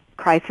of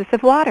crisis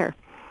of water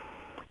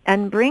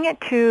and bring it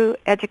to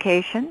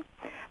education,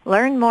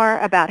 learn more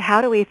about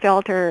how do we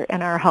filter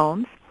in our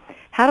homes,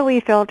 how do we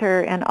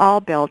filter in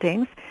all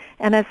buildings,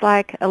 and it's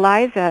like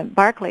Eliza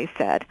Barkley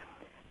said,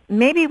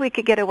 maybe we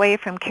could get away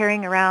from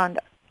carrying around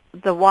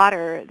the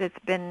water that's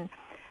been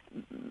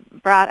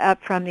brought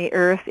up from the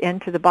earth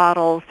into the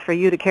bottles for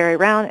you to carry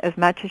around as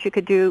much as you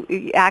could do.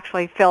 You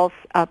actually fill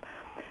up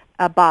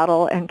a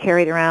bottle and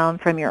carry it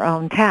around from your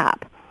own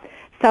tap.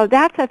 So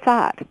that's a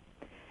thought.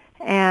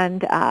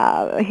 And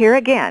here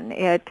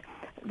again,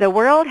 the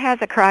world has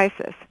a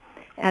crisis.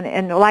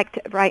 And like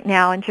right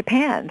now in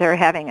Japan, they're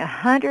having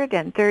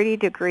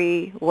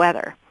 130-degree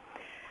weather.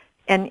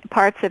 In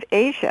parts of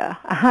Asia,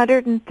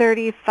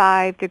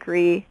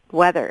 135-degree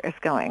weather is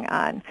going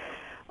on.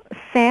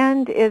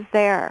 Sand is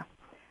there.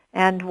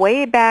 And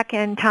way back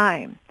in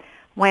time,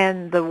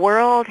 when the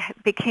world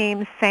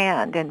became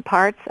sand in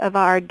parts of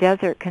our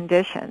desert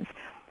conditions,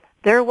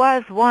 there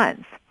was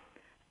once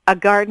a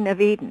Garden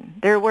of Eden.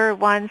 There were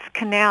once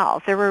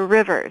canals. There were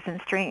rivers and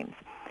streams.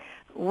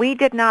 We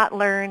did not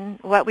learn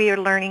what we are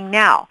learning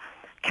now.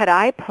 Could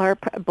I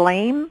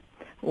blame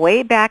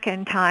way back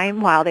in time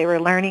while they were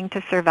learning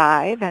to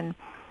survive and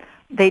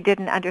they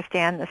didn't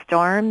understand the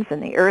storms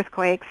and the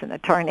earthquakes and the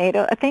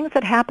tornado? Things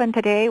that happen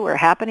today were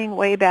happening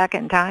way back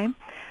in time,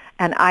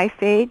 an ice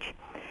age.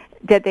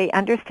 Did they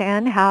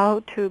understand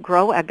how to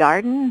grow a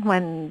garden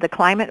when the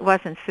climate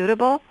wasn't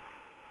suitable?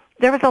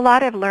 There was a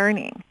lot of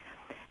learning.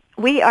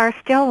 We are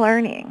still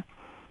learning.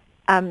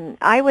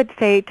 I would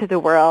say to the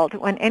world,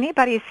 when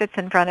anybody sits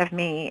in front of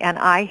me and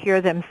I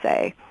hear them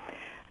say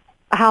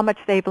how much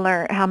they've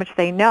learned, how much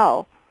they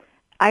know,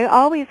 I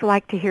always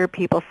like to hear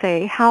people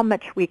say how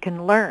much we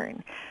can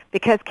learn,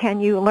 because can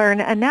you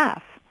learn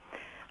enough?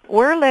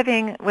 We're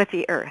living with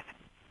the earth,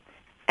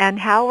 and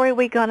how are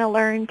we going to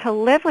learn to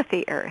live with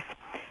the earth?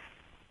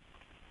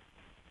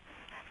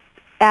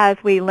 As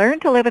we learn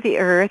to live with the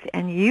earth,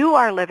 and you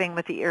are living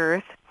with the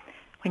earth,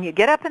 when you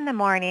get up in the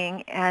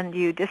morning and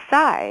you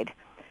decide,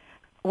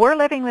 we're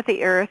living with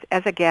the earth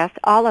as a guest,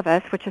 all of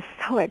us, which is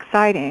so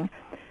exciting,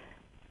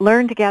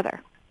 learn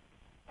together.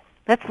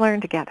 Let's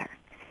learn together.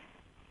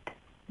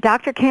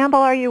 Dr. Campbell,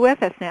 are you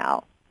with us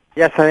now?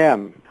 Yes, I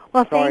am.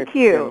 Well, thank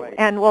you.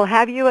 And we'll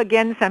have you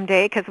again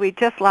someday because we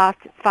just lost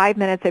 5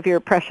 minutes of your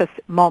precious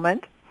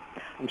moment.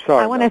 I'm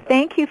sorry. I want to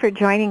thank you for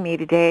joining me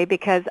today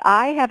because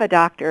I have a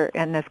doctor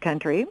in this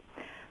country,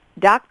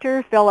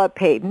 Dr. Philip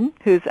Payton,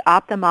 who's an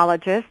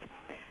ophthalmologist,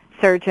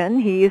 surgeon.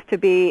 He used to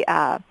be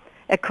at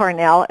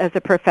Cornell as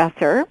a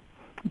professor,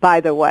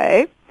 by the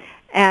way.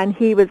 And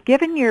he was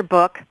given your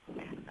book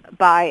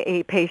by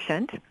a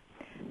patient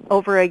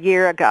over a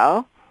year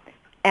ago.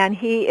 And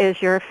he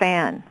is your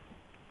fan.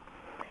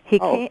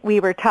 We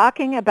were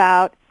talking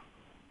about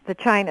the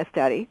China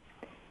study.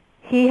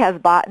 He has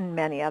bought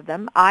many of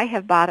them. I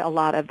have bought a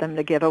lot of them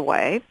to give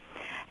away.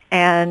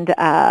 And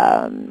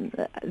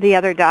the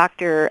other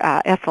Dr.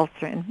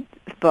 Esselstyn's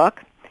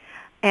book.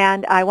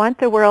 And I want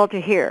the world to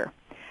hear,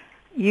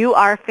 you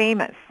are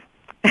famous.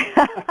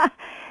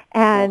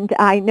 And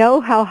I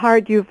know how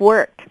hard you've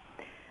worked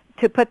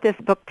to put this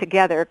book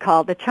together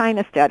called The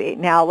China Study.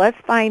 Now, let's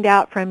find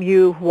out from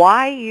you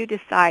why you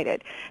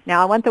decided.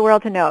 Now, I want the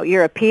world to know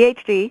you're a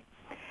PhD,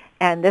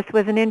 and this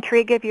was an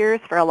intrigue of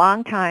yours for a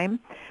long time,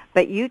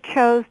 but you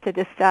chose to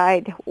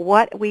decide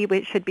what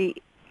should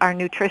be, our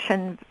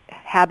nutrition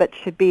habits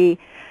should be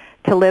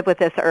to live with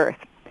this earth.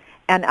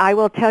 And I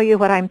will tell you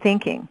what I'm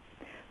thinking.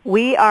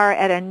 We are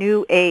at a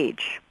new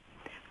age.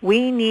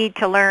 We need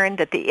to learn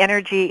that the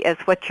energy is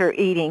what you're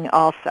eating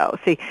also.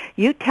 See,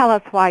 you tell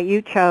us why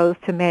you chose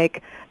to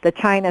make the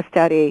China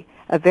Study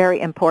a very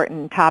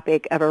important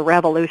topic of a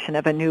revolution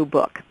of a new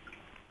book.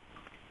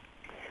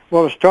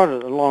 Well, it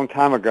started a long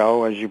time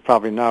ago, as you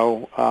probably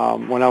know,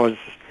 when I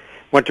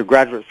went to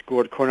graduate school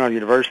at Cornell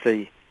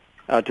University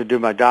to do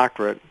my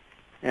doctorate.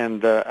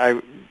 And I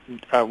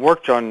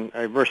worked on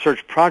a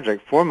research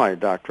project for my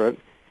doctorate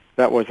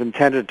that was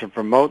intended to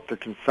promote the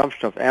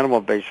consumption of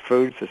animal-based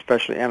foods,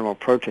 especially animal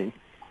protein.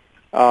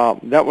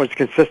 That was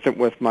consistent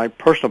with my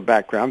personal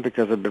background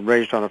because I'd been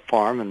raised on a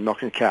farm and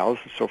milking cows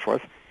and so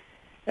forth.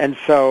 And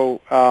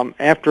so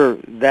after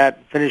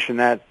that, finishing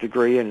that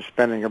degree and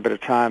spending a bit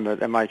of time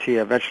at MIT,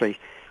 eventually,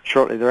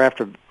 shortly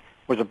thereafter,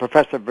 was a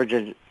professor at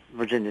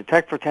Virginia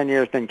Tech for 10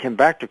 years, then came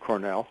back to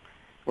Cornell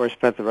where I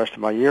spent the rest of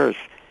my years.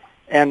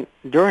 And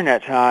during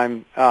that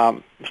time,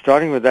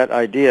 starting with that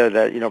idea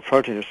that,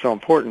 protein is so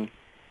important,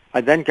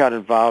 I then got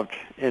involved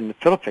in the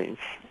Philippines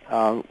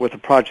with a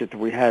project that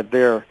we had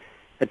there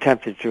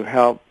attempted to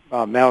help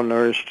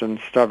malnourished and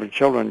starving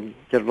children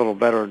get a little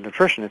better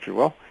nutrition, if you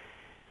will.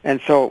 And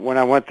so when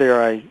I went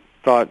there, I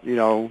thought,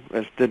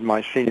 as did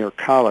my senior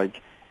colleague,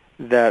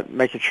 that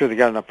making sure they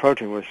got enough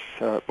protein was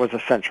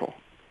essential.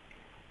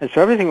 And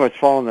so everything was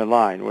falling in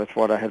line with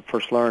what I had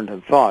first learned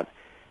and thought.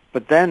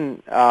 But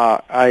then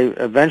I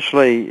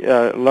eventually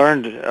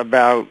learned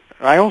about,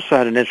 I also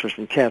had an interest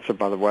in cancer,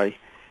 by the way,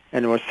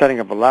 and was setting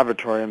up a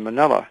laboratory in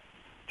Manila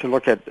to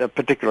look at a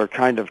particular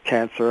kind of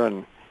cancer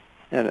and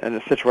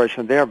a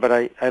situation there.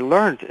 But I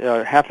learned,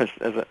 half as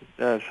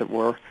it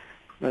were,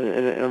 in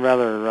a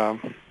rather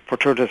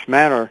fortuitous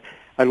manner,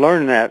 I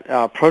learned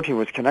that protein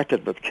was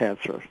connected with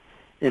cancer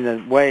in a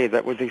way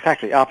that was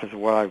exactly opposite of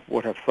what I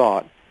would have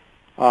thought.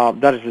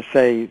 That is to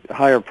say,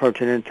 higher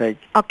protein intake.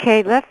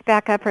 Okay, let's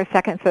back up for a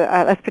second. So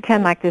let's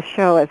pretend like this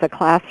show is a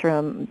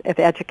classroom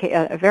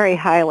of very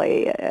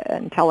highly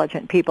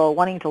intelligent people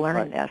wanting to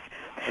learn this.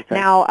 Okay.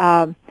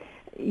 Now,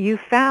 you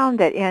found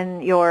that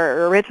in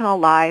your original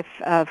life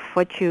of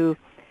what you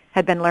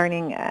had been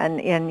learning,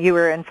 and you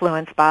were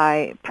influenced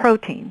by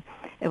protein.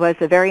 It was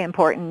a very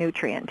important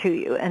nutrient to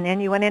you. And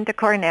then you went into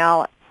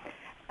Cornell,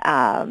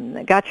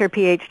 got your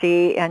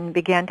PhD, and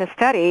began to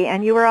study.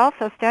 And you were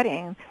also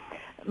studying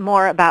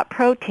more about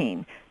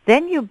protein.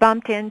 Then you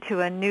bumped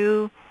into a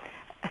new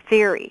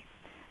theory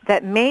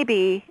that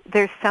maybe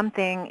there's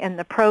something in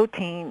the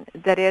protein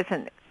that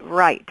isn't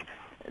right,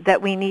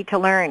 that we need to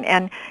learn.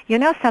 And you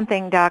know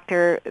something,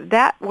 doctor,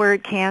 that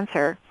word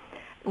cancer,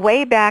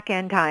 way back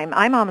in time,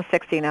 I'm almost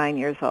 69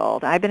 years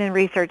old. I've been in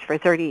research for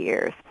 30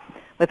 years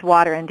with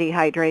water and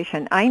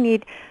dehydration.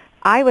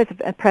 I was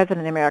president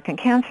of the American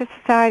Cancer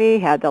Society,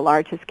 had the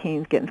largest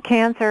Keynes against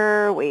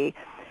cancer. We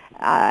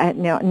had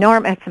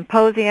enormous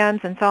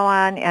symposiums and so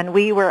on, and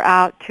we were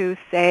out to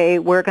say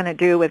we're going to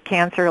do with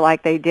cancer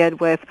like they did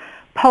with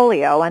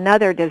polio and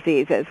other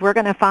diseases. We're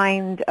going to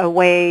find a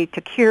way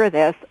to cure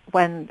this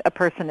when a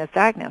person is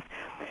diagnosed.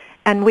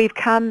 And we've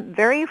come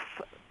very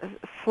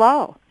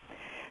slow.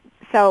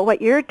 So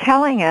what you're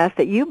telling us,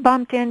 that you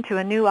bumped into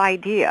a new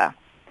idea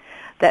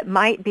that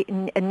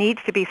needs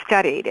to be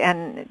studied.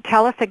 And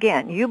tell us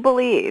again, you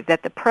believe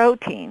that the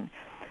protein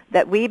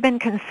that we've been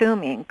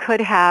consuming could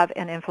have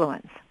an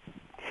influence.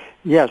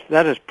 Yes,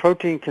 that is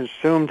protein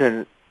consumed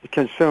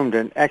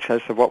in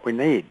excess of what we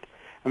need.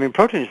 I mean,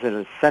 protein is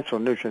an essential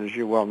nutrient, as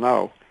you well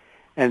know,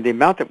 and the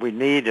amount that we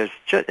need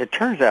it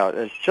turns out,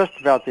 is just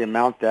about the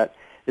amount that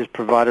is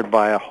provided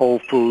by a whole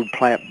food,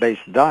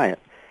 plant-based diet.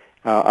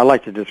 I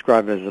like to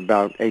describe it as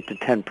about 8 to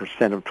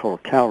 10% of total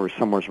calories,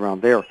 somewhere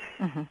around there.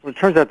 Mm-hmm. Well, it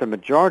turns out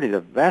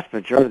the vast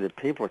majority of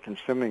people are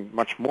consuming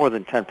much more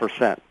than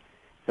 10%.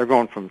 They're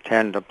going from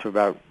 10 up to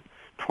about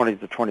 20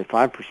 to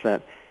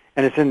 25%.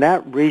 And it's in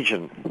that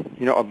region,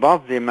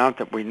 above the amount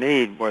that we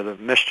need, where the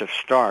mischief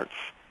starts.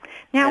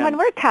 Now, when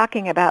we're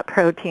talking about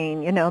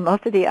protein,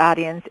 most of the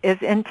audience is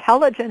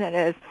intelligent and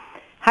is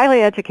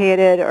highly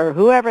educated, or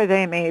whoever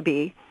they may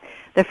be.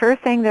 The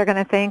first thing they're going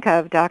to think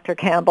of, Dr.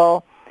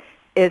 Campbell,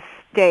 is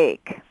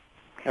steak.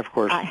 Of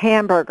course.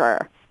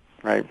 Hamburger.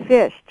 Right.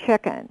 Fish,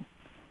 chicken,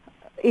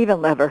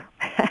 even liver,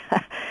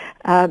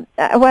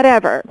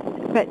 whatever.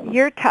 But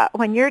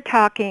when you're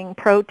talking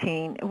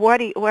protein,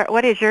 what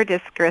is your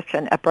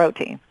description of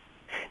protein?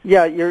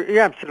 Yeah, you're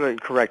absolutely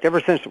correct. Ever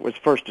since it was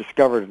first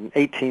discovered in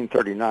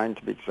 1839,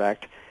 to be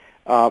exact,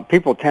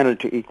 people tended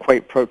to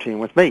equate protein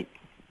with meat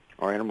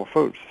or animal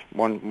foods.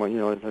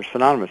 They're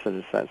synonymous in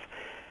a sense.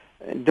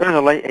 And during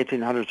the late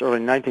 1800s, early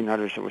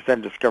 1900s, it was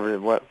then discovered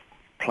that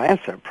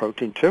plants have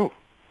protein too.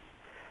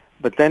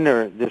 But then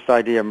this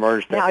idea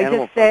emerged that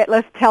animal foods.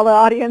 Let's tell the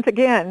audience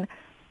again.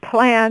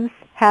 Plants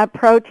have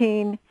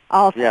protein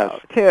also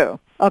too.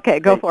 Okay,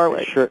 go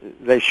forward.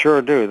 They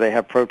sure do. They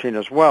have protein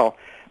as well.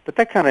 But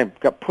that kind of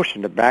got pushed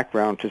in the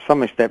background to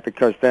some extent,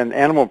 because then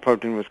animal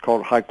protein was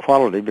called high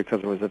quality because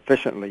it was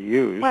efficiently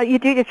used. Well, do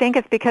you think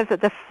it's because of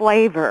the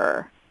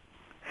flavor?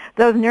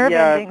 Those nerve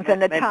endings in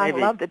the tongue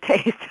love the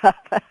taste of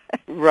it.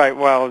 Right.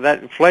 Well,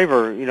 that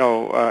flavor,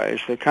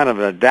 is a kind of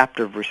an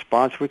adaptive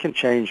response. We can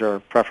change our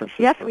preferences.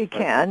 Yes, we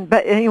can.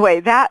 But anyway,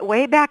 that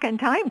way back in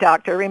time,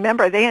 Doctor,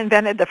 remember, they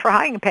invented the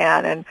frying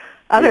pan and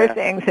other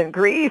things, and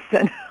grease.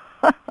 And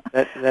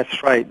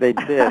that's right. They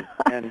did.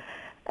 And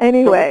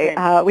anyway,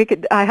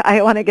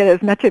 I want to get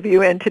as much of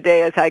you in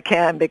today as I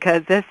can,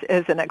 because this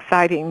is an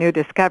exciting new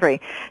discovery.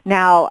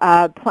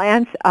 Now,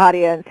 plants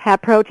audience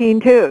have protein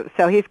too,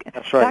 so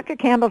that's right. Dr.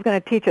 Campbell's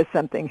going to teach us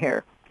something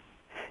here.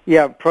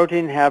 Yeah,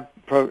 plants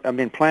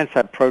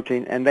have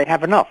protein, and they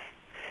have enough.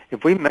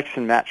 If we mix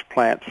and match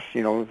plants,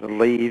 the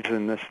leaves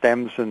and the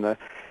stems and the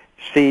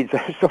seeds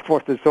and so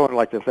forth and so on,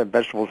 like I said,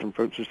 vegetables and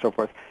fruits and so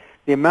forth,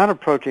 the amount of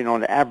protein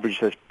on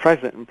average that's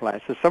present in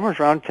plants is somewhere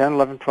around 10,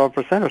 11,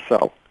 12% or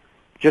so.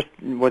 Just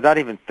without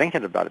even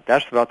thinking about it.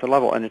 That's about the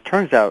level. And it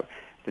turns out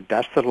that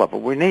that's the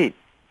level we need.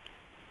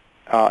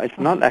 It's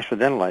not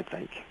accidental, I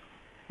think.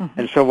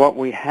 And so what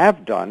we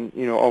have done,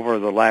 over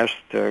the last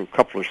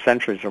couple of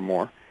centuries or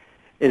more,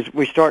 is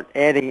we start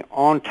adding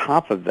on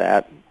top of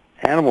that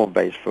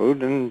animal-based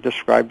food and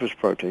described as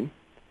protein.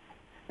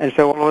 And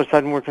so all of a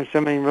sudden we're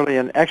consuming really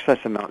an excess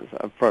amount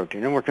of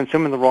protein, and we're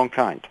consuming the wrong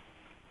kind.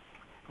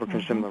 We're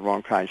consuming the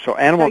wrong kind. So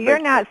animal-based. So you're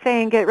not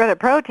saying get rid of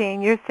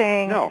protein. You're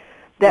saying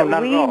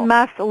that we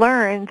must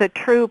learn the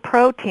true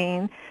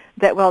protein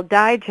that will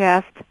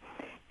digest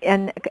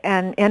in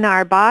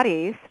our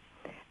bodies.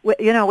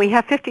 We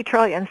have 50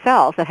 trillion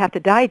cells that have to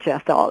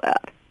digest all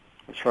that.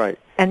 That's right.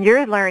 And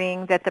you're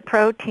learning that the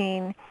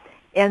protein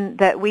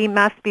that we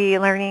must be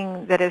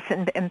learning that is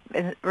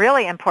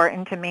really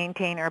important to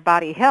maintain our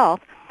body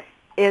health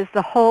is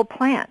the whole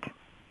plant.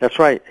 That's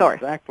right.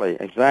 Source.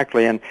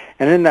 Exactly. And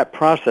in that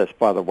process,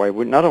 by the way,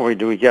 not only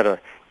do we get a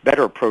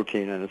better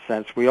protein in a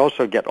sense, we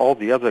also get all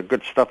the other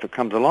good stuff that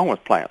comes along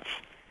with plants.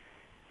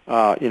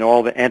 All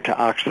the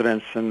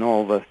antioxidants and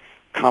all the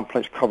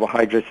complex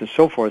carbohydrates and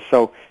so forth.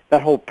 So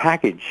that whole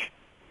package,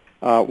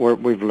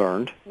 we've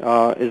learned,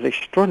 is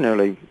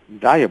extraordinarily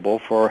valuable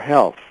for our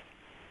health.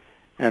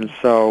 And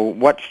so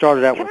what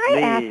started out with me...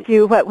 Can I ask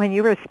you when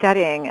you were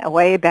studying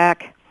way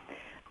back,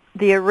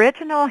 the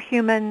original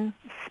human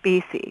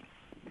species,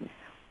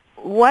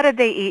 what did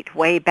they eat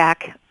way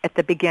back at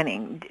the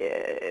beginning?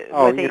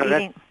 Were they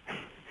eating...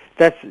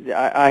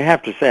 I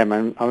have to say,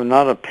 I'm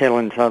not a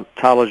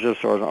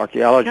paleontologist or an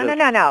archaeologist.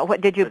 No.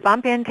 What, did you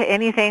bump into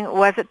anything?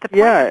 Was it the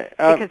plant?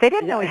 Yeah. Because they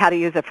didn't know how to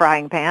use a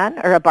frying pan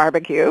or a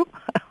barbecue.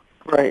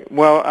 Right.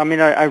 Well,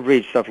 I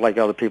read stuff like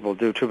other people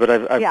do, too, but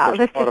I've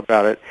first thought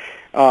about it.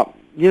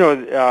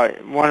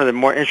 One of the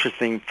more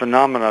interesting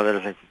phenomena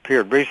that has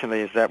appeared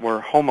recently is that we're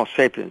Homo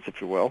sapiens,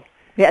 if you will.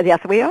 Yeah, yes,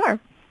 we are.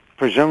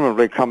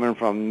 Presumably coming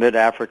from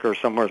mid-Africa or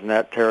somewhere in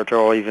that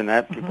territory, even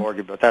that people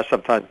argue about that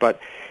sometimes. But,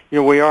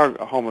 we are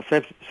Homo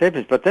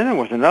sapiens. But then there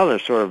was another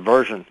sort of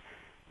version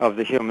of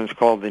the humans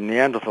called the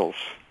Neanderthals.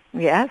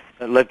 Yes.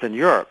 That lived in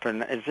Europe.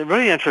 And it's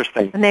really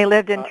interesting. And they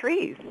lived in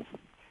trees.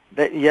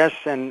 Yes,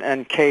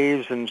 and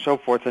caves and so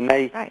forth. And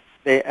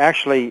they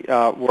actually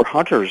were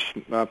hunters,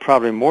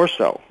 probably more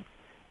so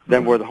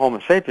than were the Homo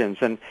sapiens.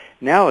 And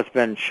now it's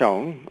been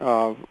shown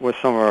with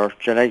some of our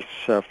genetics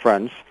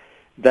friends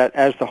that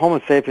as the Homo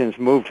sapiens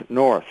moved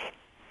north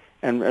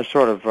and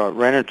sort of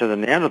ran into the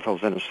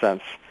Neanderthals in a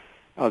sense,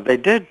 they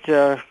did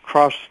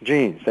cross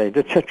genes. They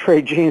did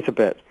trade genes a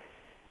bit.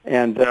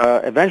 And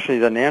eventually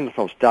the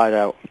Neanderthals died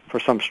out for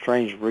some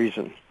strange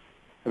reason.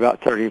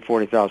 About 30,000 or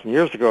 40,000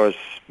 years ago is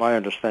my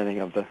understanding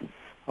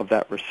of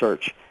that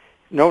research.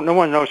 No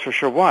one knows for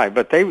sure why,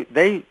 but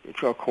they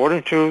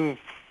according to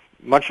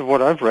much of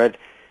what I've read,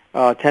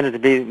 tended to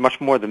be much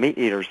more the meat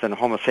eaters than the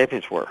Homo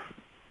sapiens were.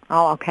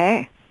 Oh,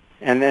 okay.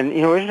 And then,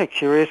 isn't it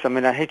curious?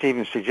 I hate to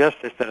even suggest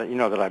this, that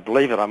I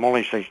believe it. I'm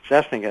only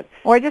suggesting it.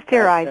 Or just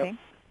theorizing.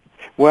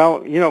 Well,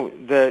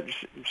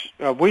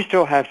 we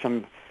still have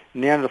some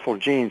Neanderthal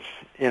genes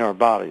in our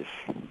bodies.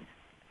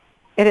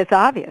 It is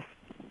obvious.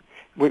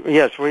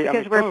 Because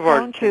we're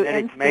prone to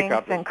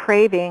instincts and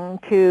craving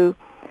to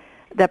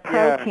the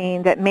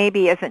protein that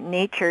maybe isn't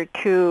nature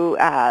to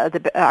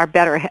our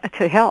better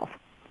to health.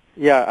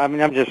 Yeah,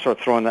 I'm just sort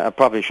of throwing that. I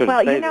probably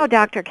shouldn't say that.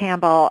 Dr.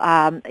 Campbell,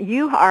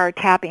 you are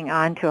tapping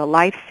on to a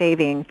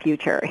life-saving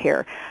future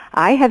here.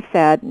 I have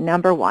said,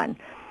 number one,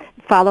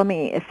 follow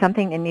me is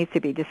something that needs to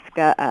be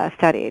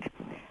studied.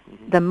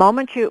 The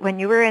moment when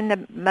you were in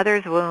the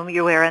mother's womb,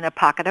 you were in a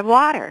pocket of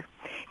water.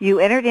 You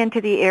entered into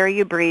the air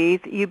you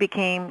breathed. You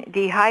became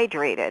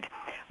dehydrated.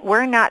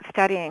 We're not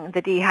studying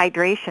the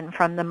dehydration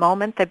from the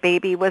moment the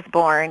baby was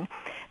born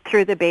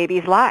through the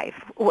baby's life.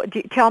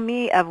 Tell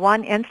me of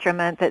one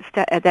instrument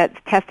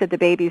that tested the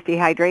baby's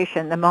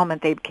dehydration the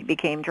moment they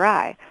became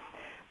dry.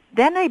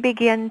 Then they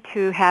begin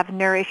to have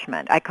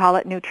nourishment. I call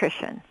it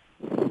nutrition.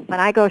 When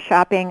I go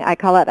shopping, I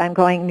call it I'm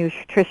going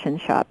nutrition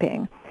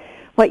shopping.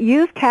 What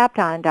you've tapped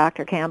on,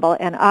 Dr. Campbell,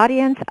 and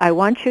audience, I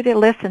want you to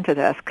listen to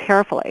this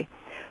carefully.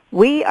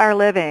 We are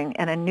living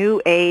in a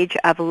new age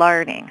of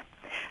learning.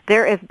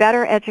 There is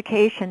better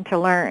education to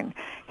learn.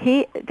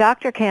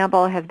 Dr.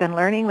 Campbell has been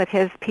learning with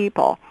his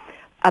people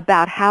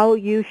about how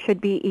you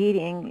should be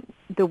eating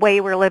the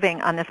way we're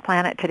living on this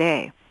planet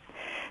today.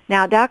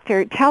 Now,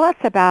 Doctor, tell us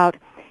about,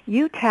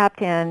 you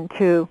tapped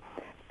into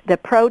the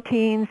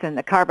proteins and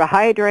the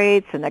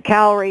carbohydrates and the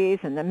calories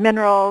and the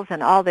minerals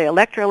and all the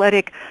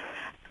electrolytic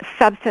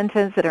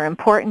substances that are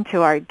important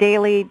to our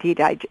daily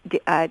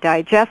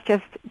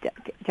digestive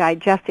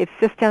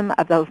system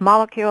of those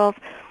molecules.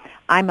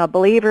 I'm a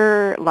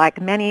believer,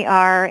 like many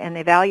are, in the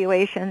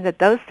evaluation that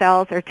those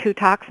cells are too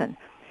toxin.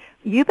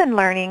 You've been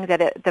learning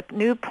that the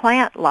new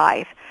plant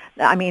life,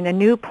 the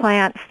new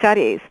plant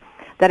studies,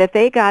 that if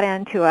they got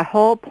into a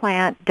whole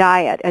plant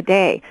diet a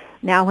day.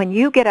 Now, when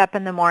you get up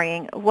in the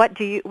morning, what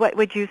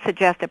would you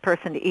suggest a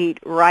person to eat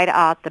right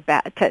out the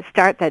bat to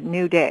start that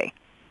new day?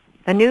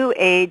 The new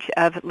age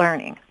of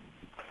learning.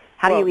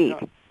 How do you eat?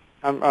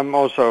 I'm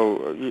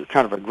also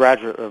kind of a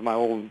graduate of my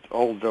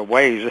old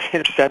ways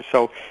in a sense.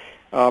 So,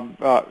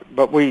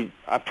 but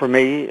for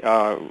me,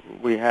 I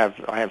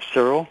have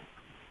cereal,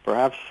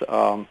 perhaps.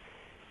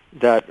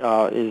 that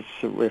is,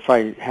 if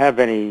I have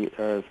any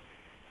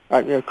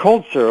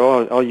cold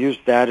cereal, I'll use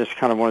that as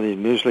kind of one of these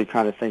muesli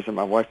kind of things that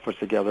my wife puts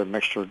together, a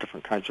mixture of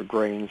different kinds of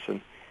grains.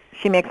 And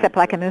she makes up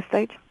like a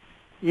muesli?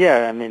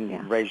 Yeah, I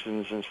mean,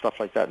 raisins and stuff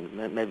like that,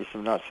 and maybe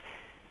some nuts.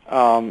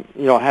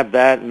 Have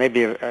that.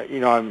 Maybe,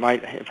 I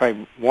might, if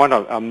I want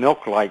a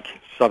milk-like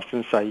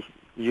substance, I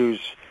use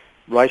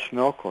rice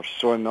milk or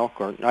soy milk,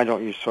 or I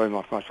don't use soy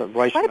milk much, but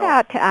rice milk.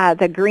 What about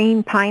the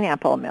green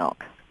pineapple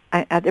milk?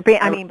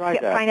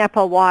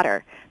 Pineapple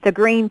water. The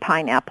green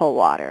pineapple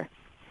water.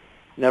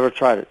 Never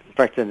tried it. In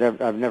fact,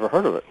 I've never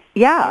heard of it.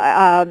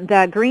 Yeah,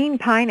 the green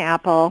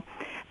pineapple.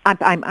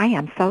 I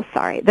am so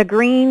sorry. The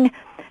green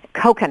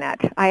coconut.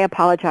 I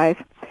apologize.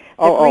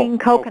 The green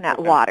coconut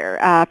water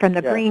from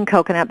the green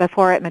coconut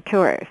before it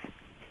matures.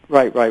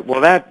 Right.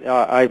 Well, that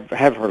I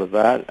have heard of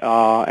that,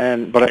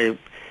 but I,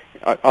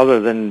 other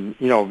than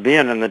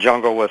being in the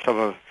jungle with some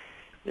of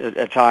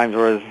at times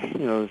where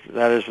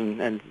that is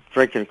and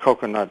drinking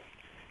coconut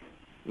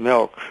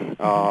milk,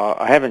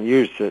 I haven't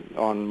used it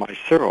on my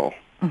cereal.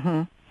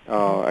 Mm-hmm.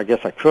 I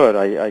guess I could.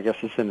 I guess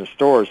it's in the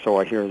stores, so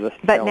I hear this.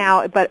 But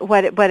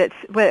would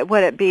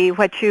it be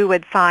what you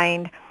would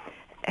find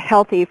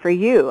healthy for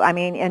you? I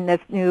mean, in this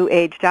new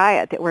age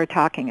diet that we're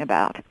talking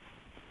about.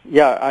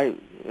 Yeah,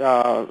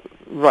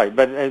 right.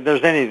 But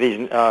there's any of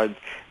these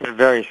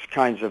various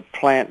kinds of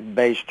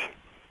plant-based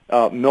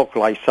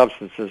milk-like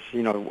substances.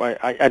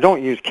 I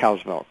don't use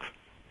cow's milk.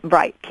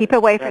 Right. Keep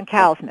away from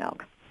cow's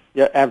milk.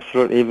 Yeah,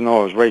 absolutely. Even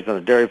though I was raised on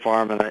a dairy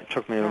farm, and it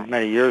took me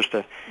many years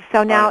to.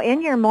 So now,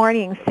 in your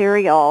morning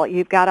cereal,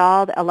 you've got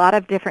a lot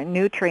of different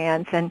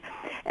nutrients, and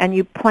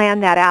you plan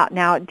that out.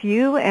 Now, do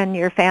you and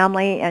your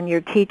family and your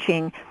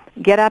teaching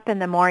get up in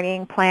the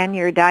morning, plan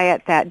your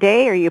diet that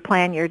day, or you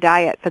plan your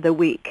diet for the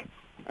week?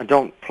 I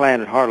don't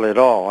plan it hardly at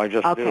all. I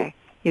just do. Okay.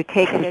 You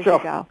take it as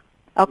you go.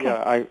 Okay.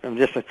 Yeah, I'm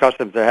just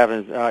accustomed to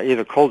having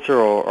either cold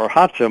cereal or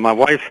hot cereal. My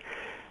wife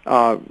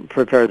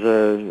prepares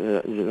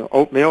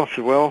oatmeal, if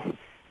you will,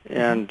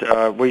 and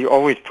we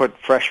always put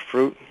fresh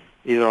fruit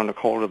either on the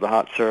cold or the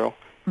hot cereal.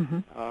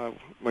 Mm-hmm.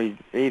 We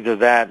either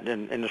that,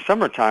 and in the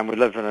summertime we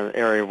live in an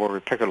area where we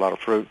pick a lot of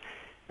fruit.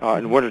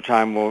 In the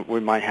wintertime we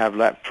might have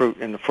that fruit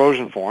in the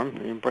frozen form.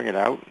 You bring it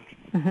out,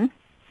 let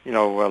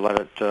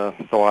it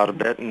thaw out a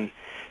bit, and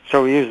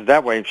so we use it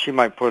that way. She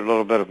might put a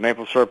little bit of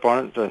maple syrup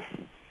on it,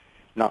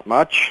 not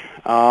much,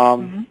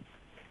 and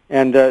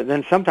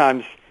then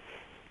sometimes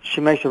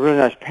she makes a really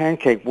nice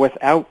pancake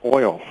without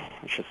oil,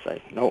 I should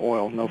say. No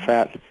oil, no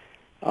fat,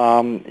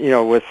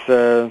 with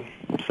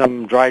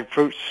some dried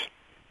fruits,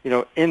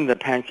 in the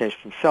pancakes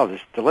themselves.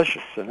 It's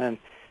delicious. And then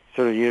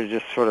you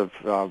just sort of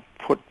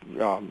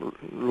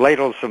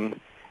ladle some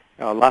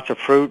lots of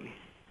fruit.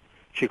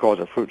 She calls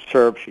it fruit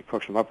syrup. She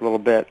cooks them up a little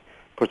bit,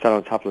 puts that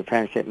on top of the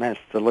pancake. Man,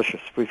 it's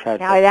delicious. We've had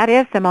now that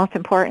is the most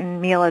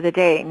important meal of the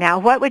day. Now,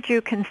 what would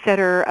you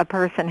consider a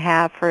person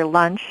have for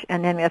lunch?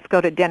 And then let's go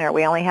to dinner.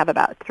 We only have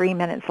about 3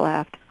 minutes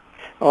left.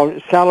 Oh,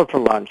 salad for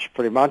lunch,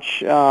 pretty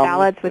much.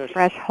 Salads with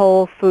fresh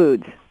whole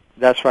foods.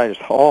 That's right.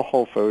 It's all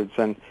whole foods,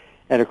 and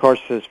of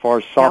course, as far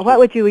as sausage. Now, what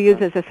would you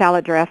use as a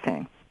salad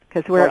dressing?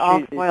 Because we're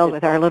all spoiled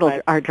with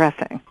our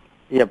dressing.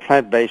 Yeah,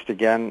 plant-based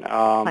again.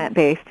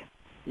 Plant-based.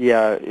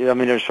 Yeah, I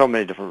mean, there's so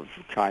many different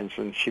kinds,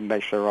 and she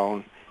makes her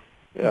own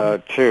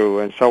too.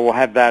 And so we'll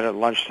have that at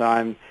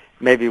lunchtime,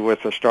 maybe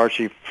with a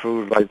starchy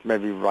food like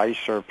maybe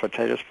rice or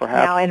potatoes,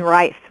 perhaps. Now, in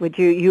rice, would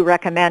you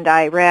recommend?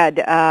 I read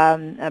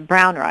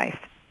brown rice.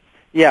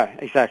 Yeah,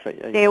 exactly.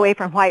 Stay away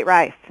from white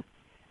rice.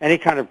 Any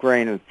kind of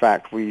grain, in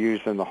fact, we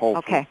use in the whole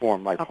food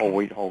form, like whole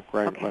wheat, whole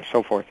grain, and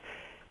so forth.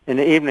 In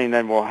the evening,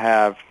 then we'll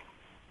have,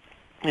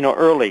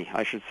 early,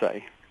 I should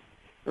say,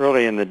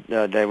 early in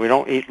the day. We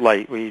don't eat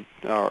late. We eat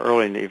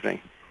early in the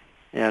evening,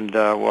 and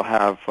we'll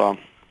have, the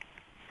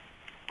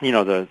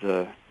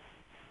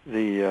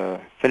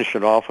finish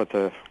it off with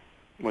the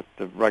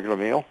regular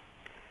meal,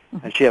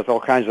 and she has all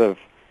kinds of,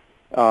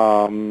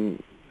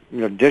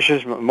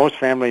 dishes. Most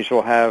families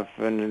will have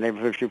in the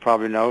neighborhood, you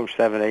probably know,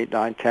 7, 8,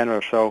 9, 10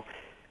 or so.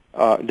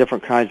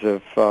 Different kinds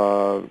of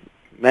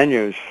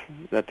menus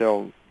that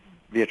they'll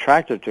be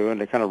attracted to,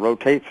 and they kind of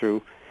rotate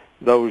through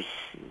those,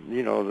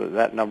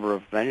 that number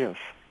of menus.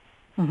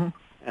 Mm-hmm.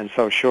 And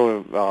so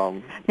she'll...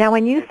 now,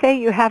 when you say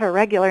you have a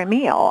regular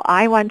meal,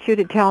 I want you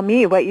to tell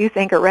me what you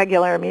think a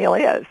regular meal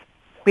is.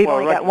 We've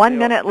only got 1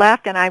 minute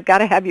left, and I've got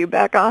to have you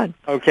back on.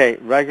 Okay,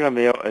 regular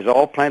meal is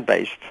all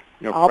plant-based.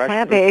 All fresh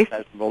plant-based.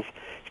 Vegetables,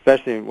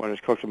 especially when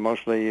it's cooked with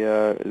mostly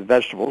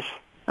vegetables.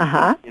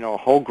 Uh-huh.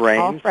 Whole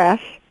grains. All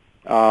fresh.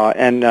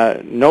 And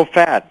no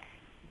fat.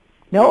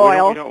 No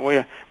oil.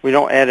 We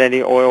don't add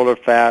any oil or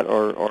fat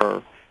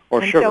or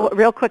sugar. So,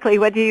 real quickly,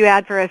 what do you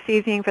add for a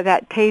seasoning for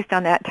that taste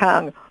on that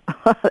tongue?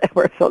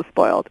 We're so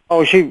spoiled.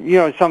 Oh,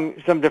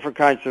 some different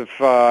kinds of.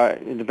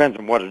 It depends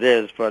on what it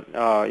is, but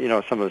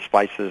some of the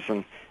spices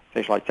and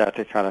things like that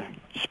to kind of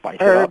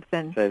spice herbs it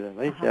up.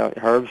 And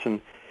Herbs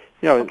and.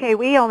 Okay,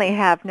 we only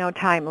have no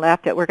time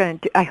left.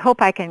 I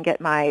hope I can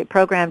get my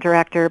program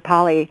director,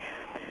 Polly,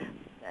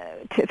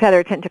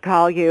 Featherton, to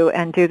call you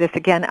and do this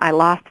again. I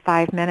lost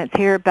 5 minutes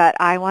here, but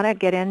I want to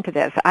get into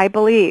this. I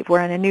believe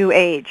we're in a new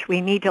age.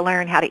 We need to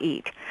learn how to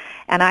eat.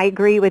 And I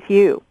agree with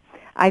you.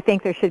 I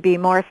think there should be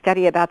more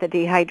study about the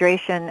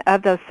dehydration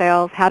of those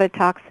cells, how to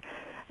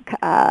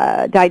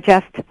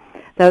digest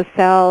those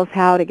cells,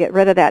 how to get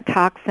rid of that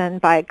toxin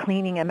by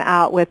cleaning them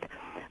out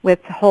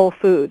with whole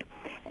food.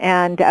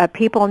 And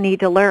people need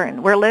to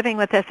learn. We're living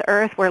with this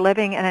earth. We're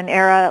living in an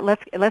era.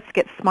 Let's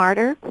get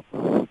smarter.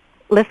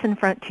 Listen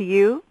to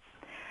you.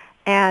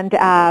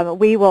 And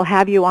we will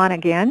have you on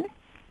again.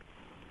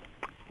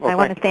 Well, I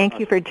want to thank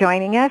you for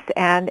joining us.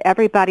 And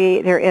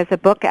everybody, there is a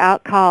book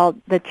out called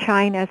The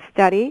China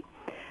Study.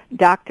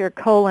 Dr.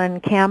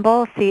 Colin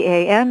Campbell,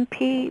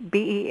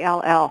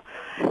 Campbell.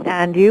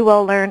 And you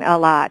will learn a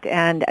lot.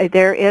 And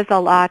there is a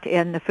lot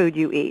in the food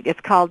you eat.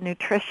 It's called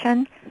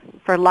Nutrition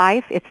for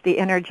Life. It's the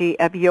energy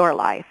of your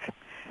life.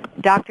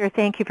 Doctor,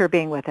 thank you for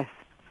being with us.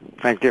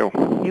 Thank you.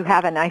 You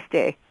have a nice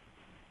day.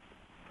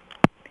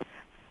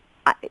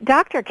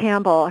 Dr.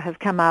 Campbell has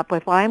come up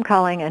with what I'm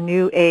calling a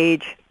new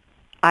age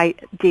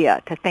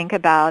idea to think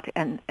about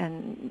and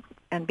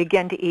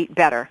begin to eat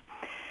better.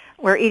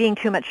 We're eating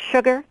too much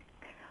sugar.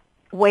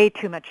 Way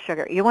too much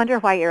sugar. You wonder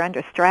why you're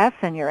under stress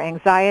and your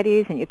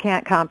anxieties and you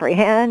can't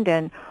comprehend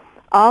and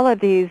all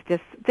of these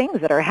just things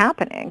that are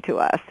happening to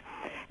us.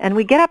 And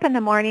we get up in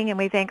the morning and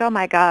we think, oh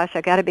my gosh,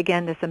 I got to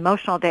begin this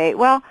emotional day.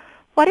 Well,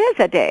 what is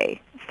a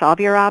day? Solve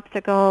your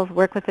obstacles,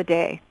 work with the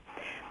day.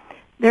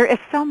 There is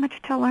so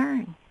much to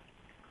learn.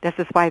 This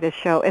is why this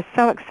show is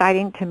so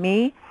exciting to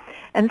me.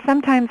 And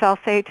sometimes I'll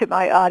say to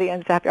my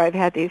audience after I've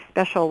had these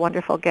special,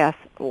 wonderful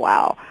guests,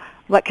 wow,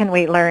 what can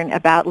we learn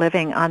about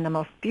living on the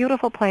most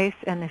beautiful place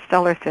in the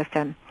solar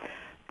system,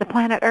 the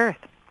planet Earth?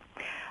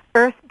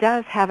 Earth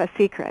does have a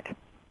secret.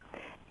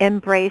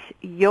 Embrace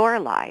your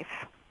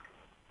life,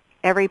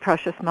 every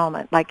precious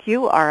moment, like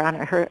you are on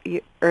a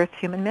Earth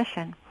human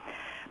mission.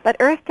 But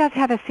Earth does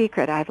have a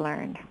secret, I've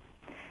learned.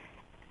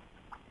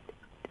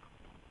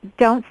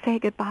 Don't say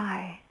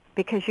goodbye,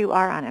 because you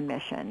are on a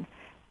mission.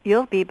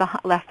 You'll be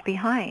left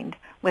behind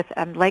with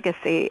a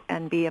legacy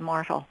and be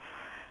immortal.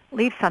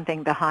 Leave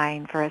something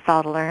behind for us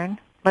all to learn.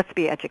 Let's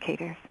be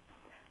educators.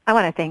 I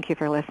want to thank you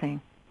for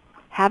listening.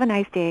 Have a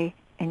nice day,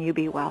 and you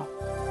be well.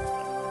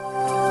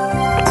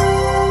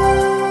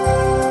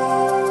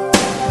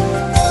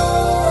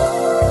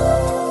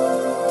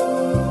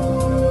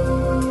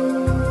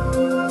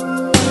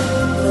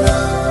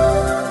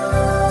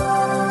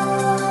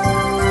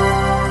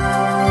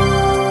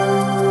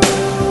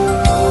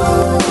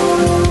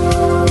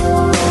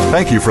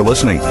 Thank you for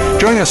listening.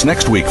 Join us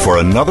next week for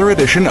another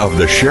edition of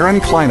the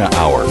Sharon Kleina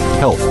Hour,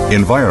 Health,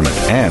 Environment,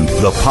 and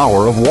the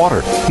Power of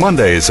Water.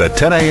 Mondays at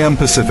 10 a.m.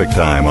 Pacific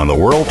Time on the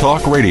World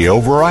Talk Radio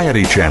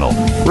Variety Channel.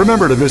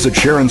 Remember to visit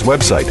Sharon's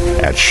website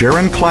at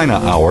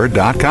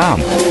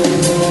SharonKleinaHour.com.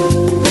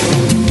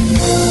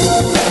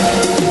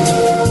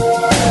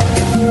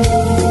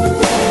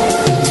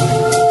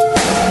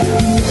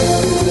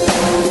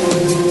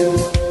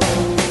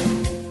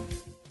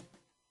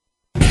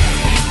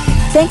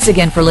 Thanks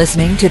again for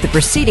listening to the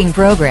preceding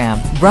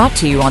program brought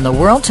to you on the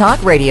World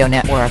Talk Radio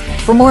Network.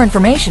 For more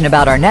information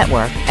about our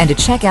network and to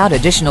check out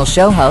additional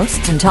show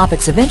hosts and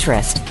topics of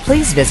interest,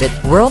 please visit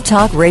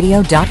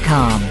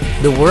worldtalkradio.com.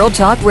 The World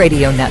Talk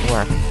Radio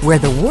Network, where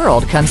the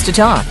world comes to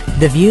talk.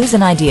 The views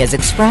and ideas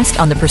expressed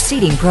on the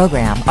preceding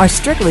program are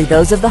strictly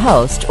those of the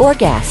host or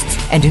guests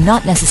and do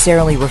not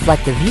necessarily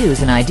reflect the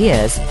views and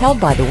ideas held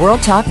by the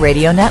World Talk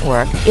Radio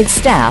Network, its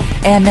staff,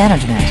 and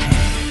management.